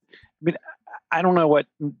it- thing. I don't know what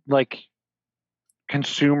like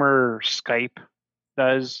consumer Skype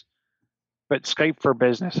does, but Skype for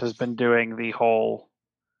Business has been doing the whole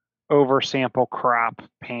oversample, crop,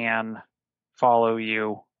 pan, follow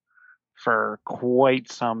you for quite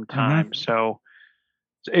some time. So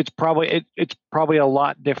it's probably a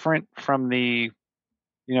lot different from the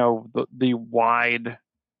the wide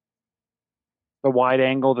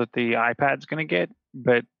angle that the iPad's going to get,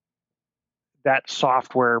 but that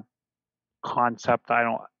software concept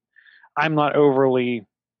I'm not overly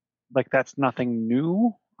like that's nothing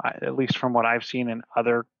new, at least from what I've seen in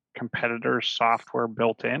other competitors' software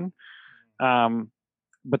built in.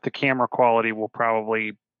 But the camera quality will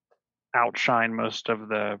probably outshine most of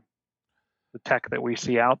the tech that we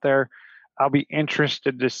see out there. I'll be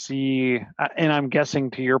interested to see, and I'm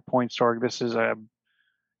guessing to your point, Sorg, this is an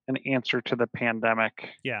answer to the pandemic.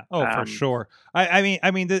 Yeah. Oh, for sure. I mean,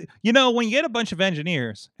 when you get a bunch of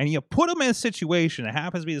engineers and you put them in a situation, it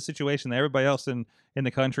happens to be the situation that everybody else in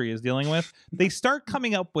the country is dealing with, they start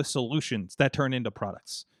coming up with solutions that turn into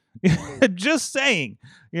products. Just saying,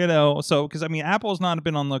 so because I mean, Apple's not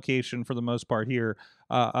been on location for the most part here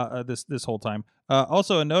this whole time.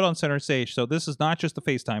 Also, a note on center stage. So this is not just the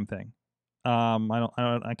FaceTime thing.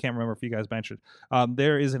 I can't remember if you guys mentioned.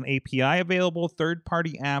 There is an API available.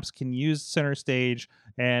 Third-party apps can use center stage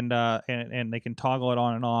and they can toggle it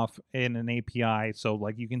on and off in an API. So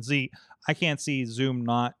like you can see, I can't see Zoom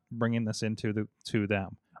not bringing this into to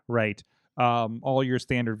them, right? All your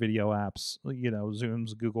standard video apps,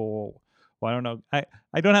 Zoom's, Google. Well, I don't know.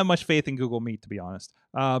 I don't have much faith in Google Meet, to be honest.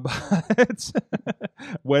 But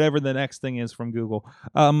whatever the next thing is from Google,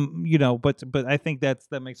 but I think that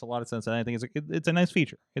makes a lot of sense, and I think it's a nice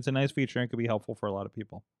feature. It's a nice feature and it could be helpful for a lot of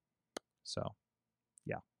people. So,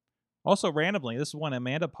 yeah. Also, randomly, this is one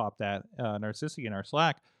Amanda popped at Narcissi in our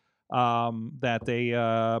Slack. That they,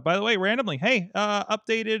 by the way, randomly, hey,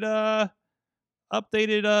 updated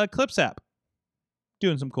Clips app,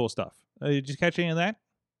 doing some cool stuff. Did you catch any of that?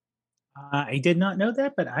 I did not know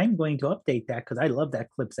that, but I'm going to update that because I love that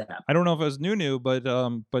Clips app. I don't know if it was new, but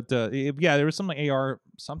yeah, there was some AR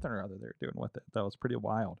something or other they're doing with it. That was pretty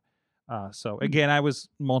wild. So again, I was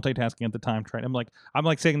multitasking at the time, I'm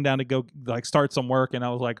like sitting down to go like start some work, and I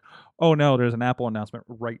was like, oh no, there's an Apple announcement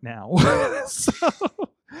right now.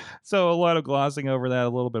 So a lot of glossing over that a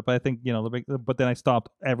little bit, but I think but then I stopped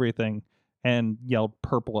everything and yelled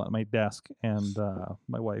purple at my desk, and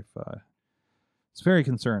my wife is very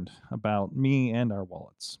concerned about me and our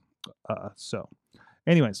wallets. So,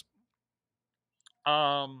 anyways,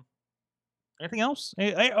 anything else?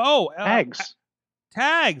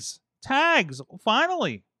 Tags.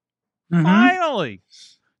 Finally, finally,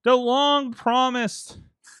 the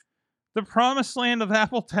promised land of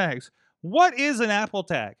Apple tags. What is an Apple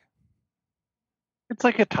tag? It's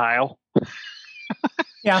like a tile.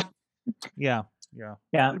 Yeah. Yeah.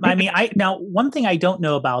 I mean, now one thing I don't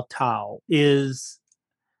know about Tile is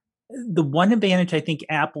the one advantage I think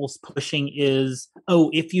Apple's pushing is,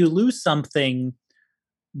 if you lose something,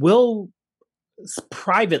 we'll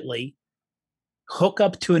privately hook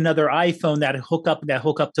up to another iPhone that hook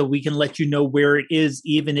up so we can let you know where it is,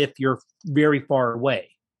 even if you're very far away.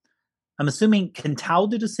 I'm assuming, can Tile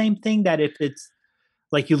do the same thing, that if it's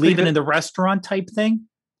like you leave it in the restaurant type thing?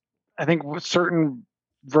 I think certain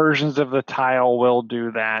versions of the Tile will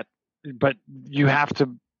do that, but you have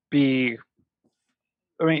to be,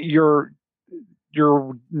 I mean, you're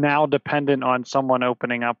now dependent on someone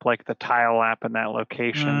opening up like the Tile app in that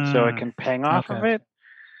location so it can ping off of it.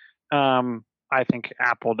 I think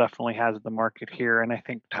Apple definitely has the market here, and I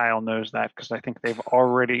think Tile knows that, because I think they've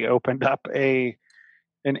already opened up an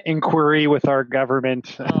inquiry with our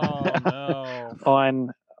government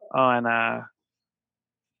on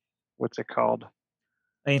what's it called?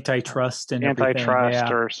 Antitrust and antitrust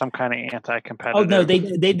or some kind of anti-competitive. Oh no, they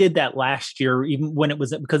did that last year, even when it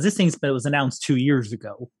was, because this thing's was announced 2 years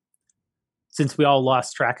ago. Since we all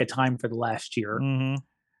lost track of time for the last year,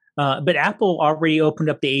 but Apple already opened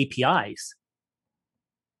up the APIs,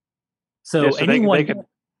 so anyone they could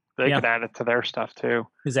add it to their stuff too.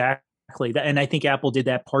 Exactly, and I think Apple did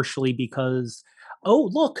that partially because,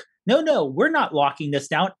 look. No, we're not locking this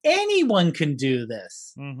down. Anyone can do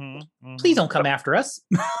this. Please don't come after us.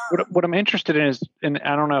 What I'm interested in is, and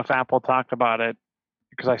I don't know if Apple talked about it,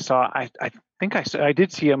 because I think I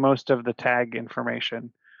did see most of the tag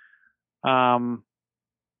information. Did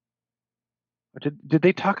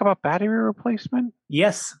they talk about battery replacement?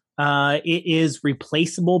 Yes, it is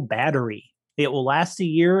replaceable battery. It will last a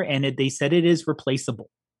year, and they said it is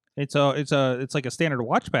replaceable. It's like a standard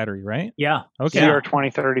watch battery, right? Yeah. Okay.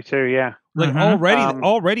 CR2032, yeah. Like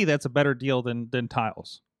already that's a better deal than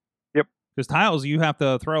Tiles. Yep. Because Tiles you have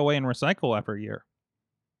to throw away and recycle after a year.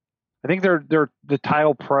 I think they're the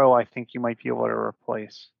Tile Pro, I think you might be able to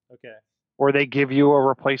replace. Okay. Or they give you a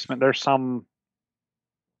replacement. There's some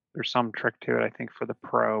trick to it, I think, for the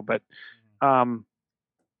Pro, but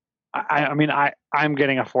I mean, I'm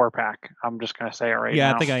getting a 4-pack. I'm just going to say it right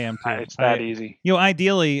now. Yeah, I think I am too. It's that easy.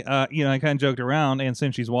 Ideally, I kind of joked around, and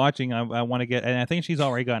since she's watching, I want to get, and I think she's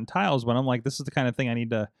already gotten Tiles, but I'm like, this is the kind of thing I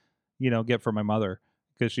need to, get for my mother,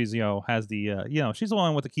 because she's, has the, she's the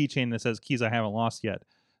one with the keychain that says keys I haven't lost yet.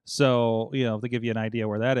 So, to give you an idea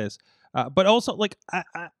where that is. But also, like,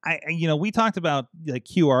 we talked about like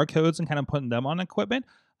QR codes and kind of putting them on equipment.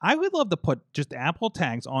 I would love to put just Apple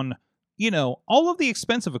tags on, all of the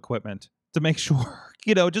expensive equipment to make sure,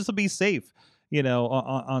 just to be safe,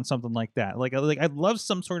 on something like that. Like I'd love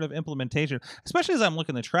some sort of implementation, especially as I'm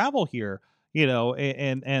looking to travel here,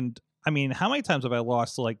 and I mean, how many times have I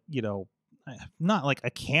lost, like, not like a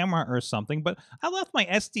camera or something, but I left my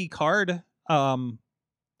SD card,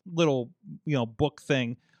 little, book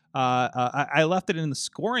thing. I left it in the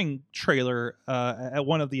scoring trailer, at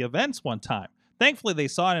one of the events one time. Thankfully they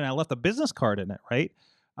saw it and I left a business card in it. Right.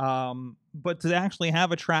 But to actually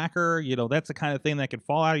have a tracker, that's the kind of thing that could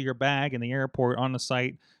fall out of your bag in the airport, on the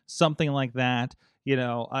site, something like that.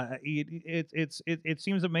 It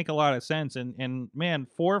seems to make a lot of sense. And man,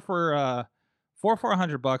 for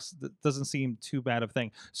 $100 doesn't seem too bad of a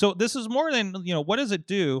thing. So this is more than, what does it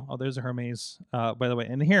do? Oh, there's a Hermes, by the way.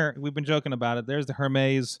 And here we've been joking about it. There's the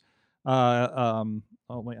Hermes. Oh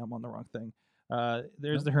wait, I'm on the wrong thing.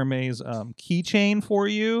 There's the Hermes keychain for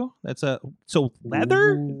you. That's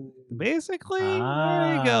leather. Ooh. Basically,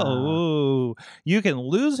 there you go. Ooh. You can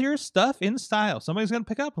lose your stuff in style. Somebody's gonna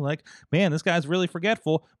pick up and like, man, this guy's really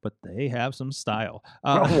forgetful, but they have some style.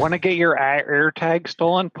 Want to get your air tag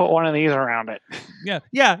stolen? Put one of these around it.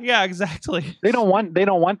 Yeah, exactly. They don't want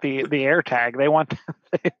the air tag. They want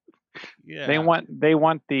Yeah, they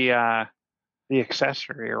want the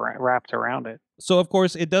accessory wrapped around it. So of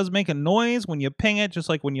course it does make a noise when you ping it, just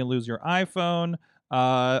like when you lose your iPhone.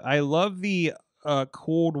 I love the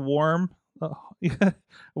cold warm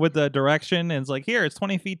with the direction, and it's like, here, it's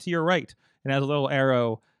 20 feet to your right, and has a little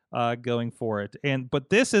arrow going for it. But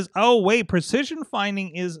this is precision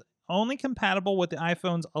finding is only compatible with the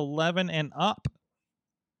iPhones 11 and up.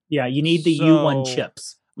 Yeah, you need the U1 So,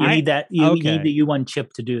 chips. You need that. You okay. need the U1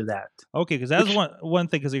 chip to do that. Okay, because that's one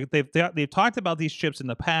thing, because they've talked about these chips in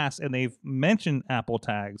the past, and they've mentioned Apple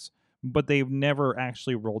tags, but they've never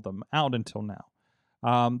actually rolled them out until now.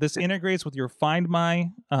 This integrates with your Find My,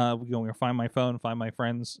 your Find My Phone, Find My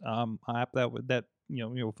Friends app that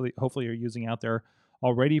hopefully you're using out there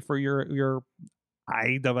already for your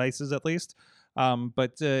iDevices at least.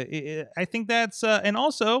 I think that's and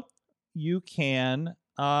also you can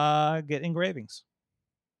get engravings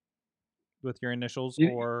with your initials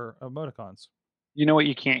or emoticons. You know what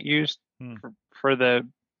you can't use for the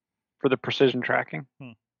precision tracking?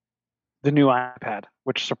 The new iPad,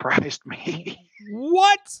 which surprised me.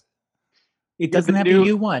 What? It doesn't have the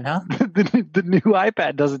U1, huh? The new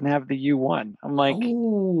iPad doesn't have the U1. I'm like,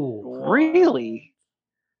 really?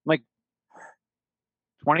 I'm like,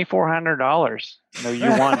 $2,400. No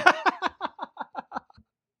U1.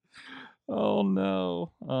 Oh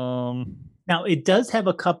no. Now it does have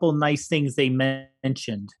a couple nice things they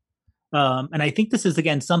mentioned, and I think this is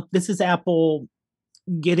again this is Apple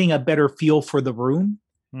getting a better feel for the room,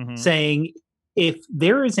 saying if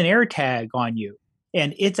there is an AirTag on you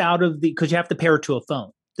and it's out of because you have to pair it to a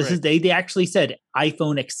phone. This is they actually said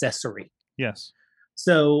iPhone accessory. Yes.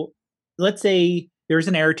 So let's say there's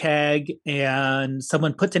an AirTag and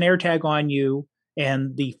someone puts an AirTag on you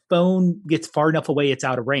and the phone gets far enough away it's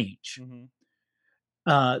out of range.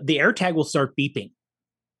 The AirTag will start beeping.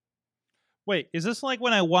 Wait, is this like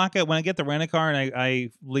when I get the rent-a-car and I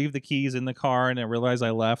leave the keys in the car and I realize I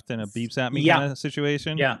left and it beeps at me kind of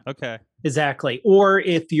situation? Yeah. Okay. Exactly. Or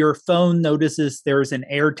if your phone notices there's an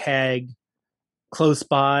AirTag close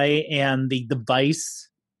by and the device,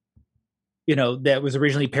 that was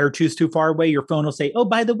originally paired to is too far away, your phone will say, "Oh,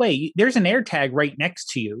 by the way, there's an AirTag right next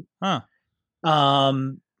to you." Huh.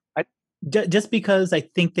 Just because I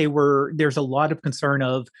think there's a lot of concern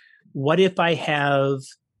of what if I have,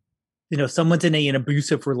 someone's in an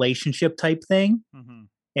abusive relationship type thing,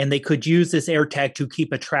 and they could use this AirTag to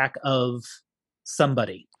keep a track of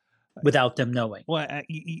somebody without them knowing. Well,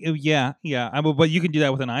 yeah. But you can do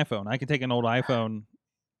that with an iPhone. I can take an old iPhone,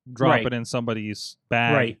 drop it in somebody's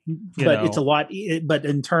bag. Right. But it's a lot. But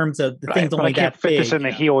in terms of the things only I can't that fit big, this in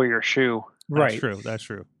the heel of your shoe. Right. That's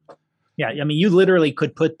true. Yeah, I mean, you literally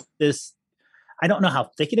could put this. I don't know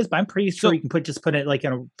how thick it is, but I'm pretty sure you can put it like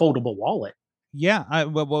in a foldable wallet. Yeah,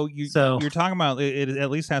 you're talking about it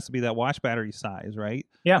at least has to be that watch battery size, right?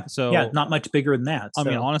 Yeah. So not much bigger than that. I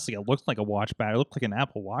mean, honestly, it looks like a watch battery. It looks like an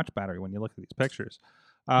Apple Watch battery when you look at these pictures.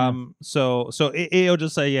 So it'll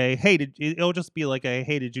just say, it'll just be like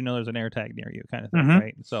hey, did you know there's an AirTag near you kind of thing,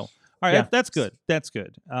 right? So. All right, that's good. That's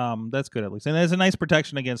good. That's good at least, and there's a nice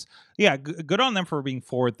protection against. Yeah, good on them for being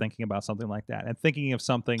forward thinking about something like that and thinking of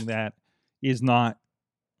something that is not,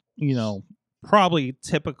 probably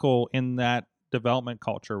typical in that development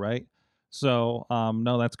culture, right? So,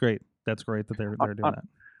 no, that's great. That's great that they're doing that.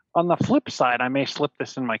 On the flip side, I may slip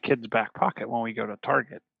this in my kid's back pocket when we go to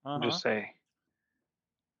Target. Just say,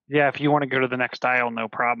 yeah, if you want to go to the next aisle, no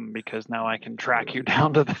problem, because now I can track you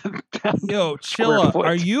down to the. Yo, Chilla,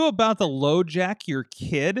 are you about to low jack your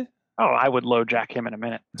kid? Oh, I would low jack him in a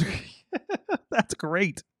minute. That's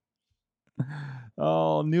great.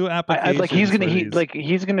 Oh, new application.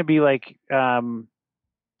 He's gonna be like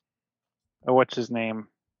what's his name?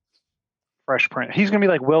 Fresh Prince. He's gonna be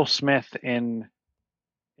like Will Smith in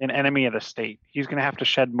Enemy of the State. He's gonna have to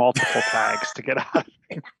shed multiple tags to get out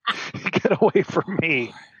of get away from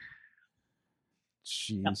me.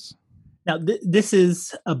 Jeez. Now, this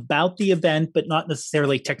is about the event, but not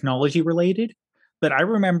necessarily technology related. But I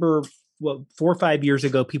remember 4 or 5 years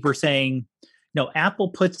ago, people were saying, Apple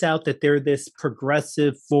puts out that they're this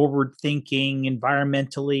progressive, forward-thinking,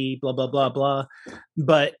 environmentally, blah, blah, blah, blah.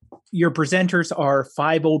 But your presenters are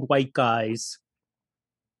 5 old white guys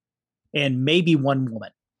and maybe 1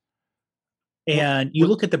 woman. And you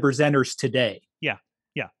look at the presenters today. Yeah.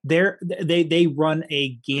 Yeah. They run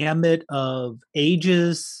a gamut of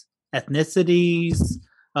ages, ethnicities,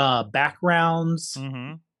 backgrounds.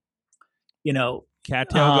 Mm-hmm. You know,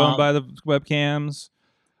 Cattail going by the webcams.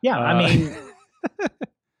 yeah. I mean,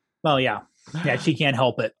 well, yeah, she can't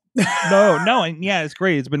help it. no, and yeah, it's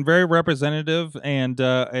great. It's been very representative, and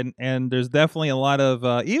there's definitely a lot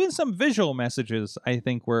of even some visual messages. I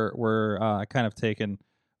think were kind of taken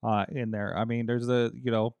in there. I mean, there's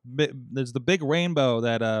there's the big rainbow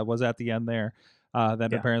that was at the end there,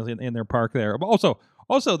 that apparently in their park there. But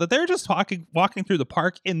also that they're just walking through the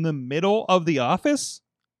park in the middle of the office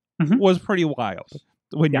was pretty wild.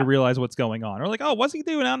 When you realize what's going on, or like, oh, what's he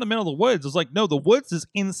doing out in the middle of the woods? It's like, no, the woods is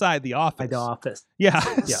inside the office. The office. Yeah.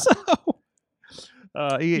 Yeah. So,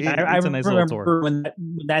 it's a nice little tour. Remember when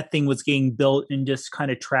that thing was getting built and just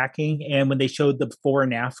kind of tracking, and when they showed the before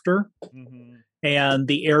and after, and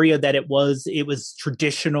the area that it was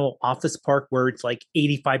traditional office park where it's like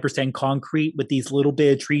 85% concrete with these little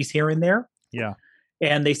bit of trees here and there. Yeah.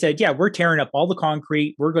 And they said, yeah, we're tearing up all the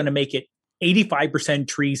concrete. We're going to make it 85%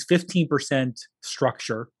 trees, 15%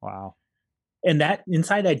 structure. Wow. And that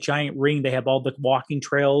inside that giant ring, they have all the walking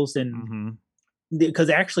trails, and because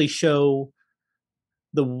they actually show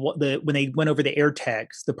the when they went over the air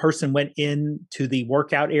tags, the person went into the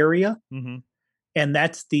workout area, and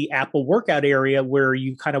that's the Apple workout area where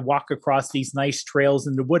you kind of walk across these nice trails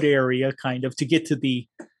in the wood area, kind of to get to the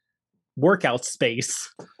workout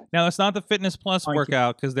space. Now, it's not the Fitness Plus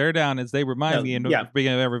workout, because they're down, as they remind me in the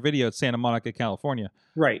beginning of every video, it's Santa Monica, California.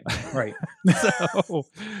 Right. So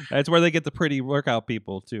that's where they get the pretty workout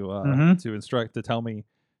people to instruct, to tell me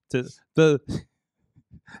I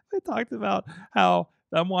talked about how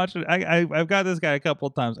I'm watching. I've got this guy a couple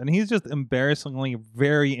of times, and he's just embarrassingly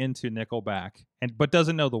very into Nickelback, but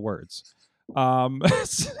doesn't know the words.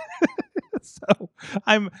 So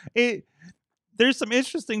there's some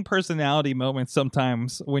interesting personality moments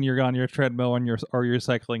sometimes when you're on your treadmill and your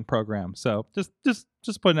cycling program. So just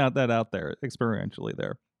putting that out there experientially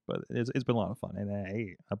there. But it's been a lot of fun, and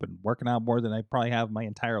I've been working out more than I probably have my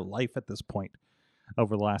entire life at this point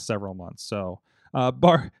over the last several months. So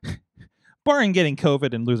barring getting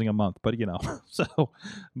COVID and losing a month, but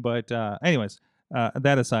anyways,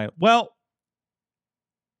 that aside, well.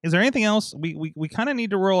 Is there anything else we kind of need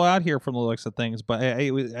to roll out here from the looks of things? But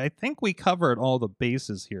I think we covered all the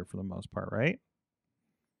bases here for the most part, right?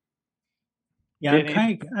 Yeah,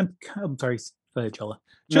 I'm sorry. Go ahead, Chilla.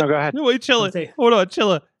 No, go ahead. Wait, Chilla. Hold on,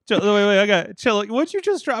 Chilla. Wait, I got Chilla. What'd you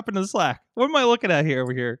just drop in the Slack? What am I looking at here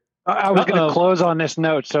over here? I was going to close on this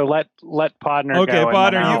note, so let Podner go. Okay,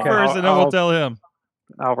 Podner, you first, and then we'll tell him.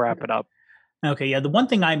 I'll wrap it up. Okay, yeah. The one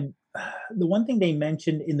thing they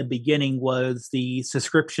mentioned in the beginning was the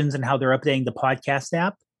subscriptions and how they're updating the podcast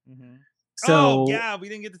app. So we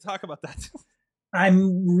didn't get to talk about that.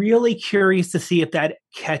 I'm really curious to see if that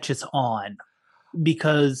catches on,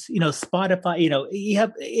 because Spotify, you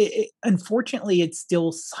have unfortunately it's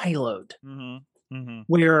still siloed,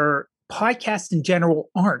 where podcasts in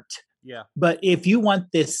general aren't. Yeah. But if you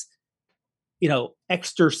want this,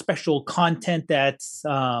 extra special content that's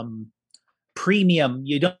premium,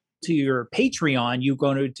 you don't to your Patreon, you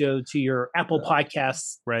go to your Apple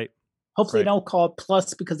Podcasts. Right. Hopefully they don't call it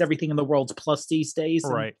Plus, because everything in the world's Plus these days.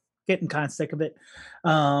 Right. Getting kind of sick of it.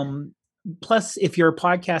 Plus, if you're a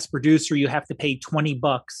podcast producer, you have to pay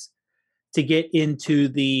 $20 to get into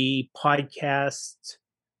the podcast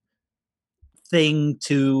thing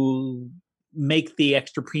to make the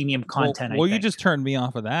extra premium content. Well, you just turned me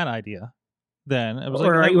off of that idea. Then it was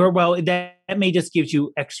that may just gives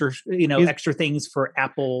you extra, extra things for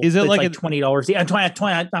Apple. Is it like $20? Yeah,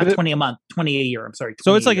 20 a month, 20 a year. I'm sorry.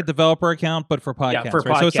 So it's like a developer account, but for podcasts. Yeah, for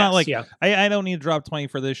right? podcasts. So it's not like I don't need to drop 20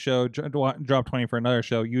 for this show, drop 20 for another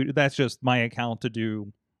show. That's just my account to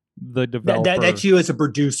do the developer. That's you as a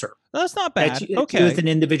producer. That's not bad. That's okay, you as an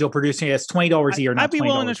individual producer. That's $20 a year. I'd be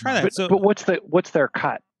willing to try that. But what's their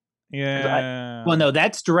cut? Yeah. Well, no,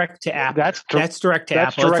 that's direct to Apple. That's direct to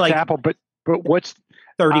Apple. That's direct to Apple, but what's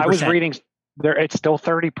 30%? I was reading there. It's still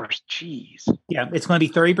 30%. Jeez. Yeah, it's going to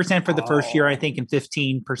be 30% for the first year, I think, and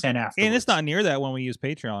 15% after. And it's not near that when we use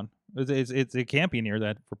Patreon. It can't be near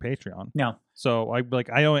that for Patreon. No. So I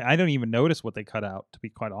don't even notice what they cut out, to be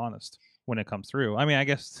quite honest, when it comes through. I mean, I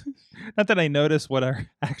guess not that I notice what our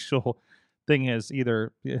actual thing is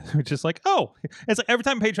either. It's just like, oh, it's like every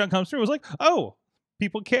time Patreon comes through, it's like, oh,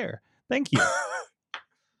 people care. Thank you.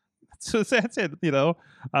 So that's it,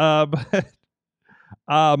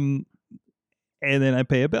 and then I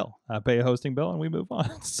pay a bill. I pay a hosting bill, and we move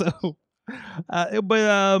on. So, because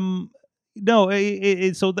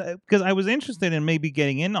I was interested in maybe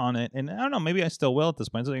getting in on it, and I don't know, maybe I still will at this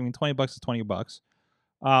point. So I mean, $20 is $20.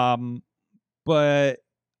 But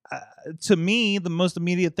to me, the most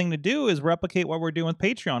immediate thing to do is replicate what we're doing with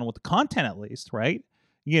Patreon, with the content at least, right?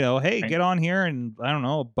 Hey, Right. get on here and I don't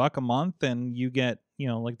know, $1 a month, and you get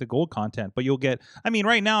like the gold content. But you'll get,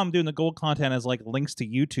 right now I'm doing the gold content as like links to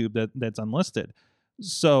YouTube that's unlisted.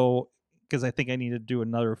 So because I think I need to do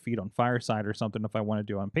another feed on Fireside or something if I want to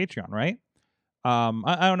do it on Patreon, right?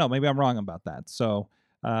 I don't know, maybe I'm wrong about that. So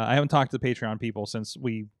I haven't talked to the Patreon people since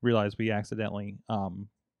we realized we accidentally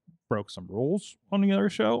broke some rules on the other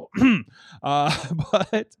show.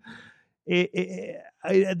 But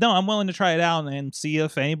I'm willing to try it out and see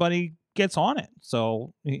if anybody gets on it.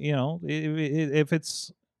 So if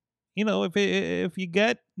it's if you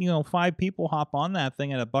get 5 people hop on that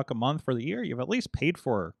thing at $1 a month for the year, you've at least paid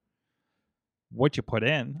for what you put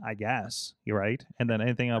in, I guess. You're right, and then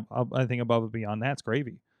anything above and beyond that's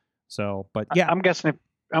gravy. So, but yeah, I'm guessing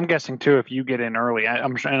too, if you get in early,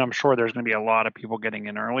 I'm sure there's going to be a lot of people getting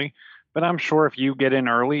in early, but I'm sure if you get in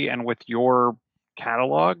early and with your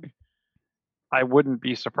catalog, I wouldn't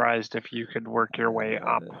be surprised if you could work your way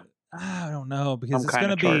up. I don't know, because Some it's going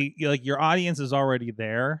to kinda be like your audience is already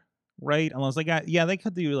there, right? Unless they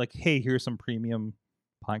could do like, hey, here's some premium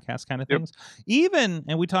podcast kind of Yep. things. Even,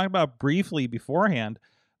 and we talked about briefly beforehand,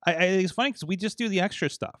 it's funny because we just do the extra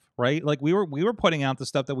stuff, right? Like we were putting out the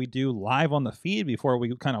stuff that we do live on the feed before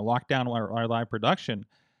we kind of locked down our live production,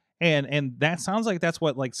 and that sounds like that's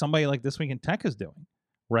what like somebody like This Week in Tech is doing,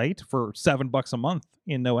 right? For $7 a month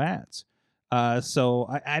in no ads. So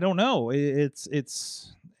I don't know. It's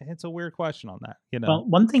a weird question on that. Well,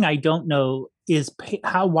 one thing I don't know is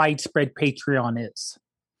how widespread Patreon is.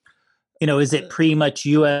 Is it pretty much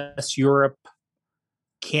U.S., Europe,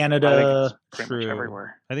 Canada? I think it's pretty much True.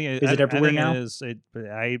 everywhere. I think Is it everywhere I think now? It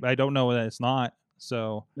is. I don't know that it's not.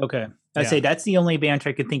 So Okay. I'd Yeah. say that's the only advantage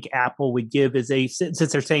I could think Apple would give is since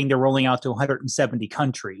they're saying they're rolling out to 170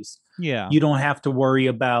 countries, yeah. you don't have to worry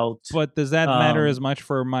about. But does that matter Um, as much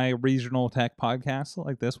for my regional tech podcast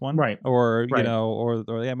like this one? Right. Or Right. or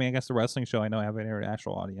I guess the wrestling show I know I have an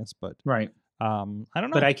international audience, but Right. I don't know.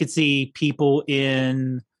 But I could see people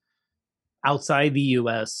outside the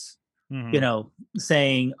US, Mhm.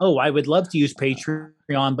 saying, "Oh, I would love to use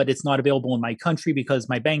Patreon, but it's not available in my country because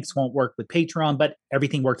my banks won't work with Patreon, but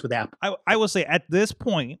everything works with Apple." I will say at this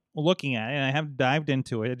point, looking at it, and I have dived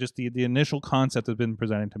into it, just the initial concept has been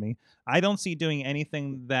presented to me. I don't see doing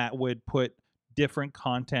anything that would put different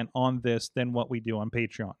content on this than what we do on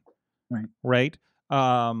Patreon. Right.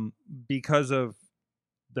 Because of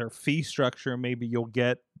their fee structure, maybe you'll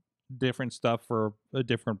get different stuff for a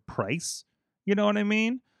different price. You know what I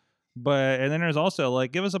mean? And then there's also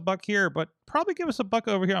like, give us $1 here, but probably give us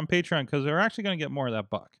 $1 over here on Patreon because they're actually going to get more of that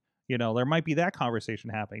 $1. There might be that conversation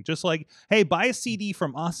happening. Just like, hey, buy a CD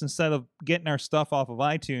from us instead of getting our stuff off of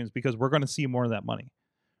iTunes because we're going to see more of that money,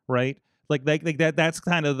 right? Like that. That's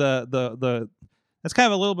kind of that's kind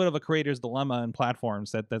of a little bit of a creator's dilemma in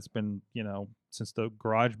platforms that's been since the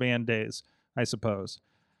GarageBand days, I suppose.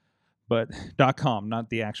 But .com, not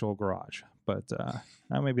the actual garage, but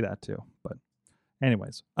maybe that too. But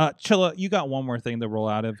anyways, Chilla, you got one more thing to roll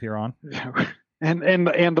out of here on.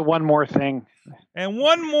 And the one more thing. And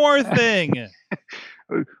one more thing.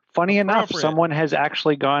 Funny enough, Appropriate. someone has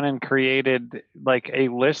actually gone and created like a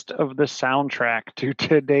list of the soundtrack to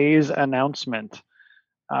today's announcement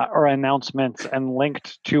or announcements and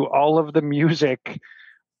linked to all of the music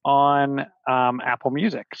on Apple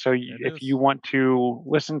Music. So if you want to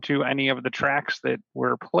listen to any of the tracks that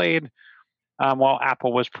were played while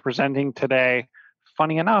Apple was presenting today,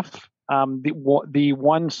 funny enough, the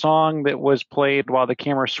one song that was played while the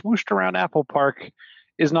camera swooshed around Apple Park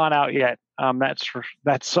is not out yet.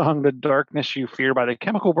 That song, "The Darkness You Fear" by the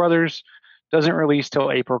Chemical Brothers, doesn't release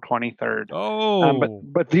till April 23rd. Oh,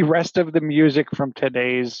 But the rest of the music from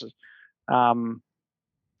today's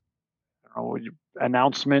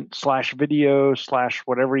announcement / video /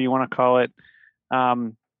 whatever you want to call it,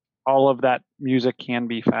 all of that music can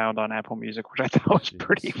be found on Apple Music, which I thought was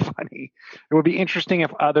pretty funny. It would be interesting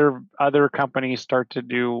if other companies start to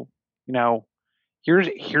do,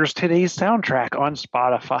 here's today's soundtrack on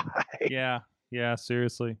Spotify. yeah,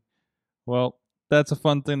 seriously. Well, that's a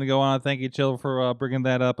fun thing to go on. Thank you, Chill, for bringing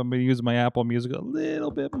that up. I'm going to use my Apple Music a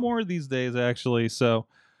little bit more these days, actually. So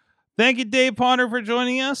thank you, Dave Ponder, for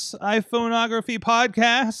joining us. iPhoneography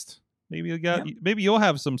Podcast. Maybe you'll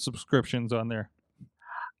have some subscriptions on there.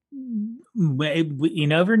 You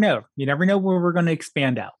never know. You never know where we're going to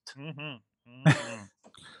expand out.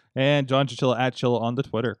 And John Chichilla at Chilla on the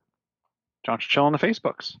Twitter. John Chill on the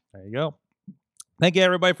Facebooks. There you go. Thank you,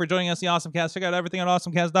 everybody, for joining us, the AwesomeCast. Check out everything at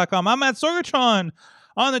awesomecast.com. I'm Matt Sorgatron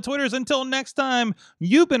on the Twitters. Until next time,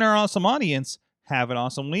 you've been our awesome audience. Have an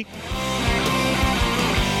awesome week.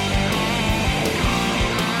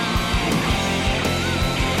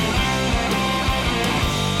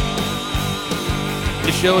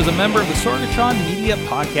 This show is a member of the Sorgatron Media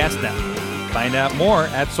Podcast Network. Find out more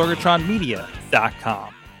at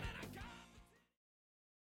sorgatronmedia.com.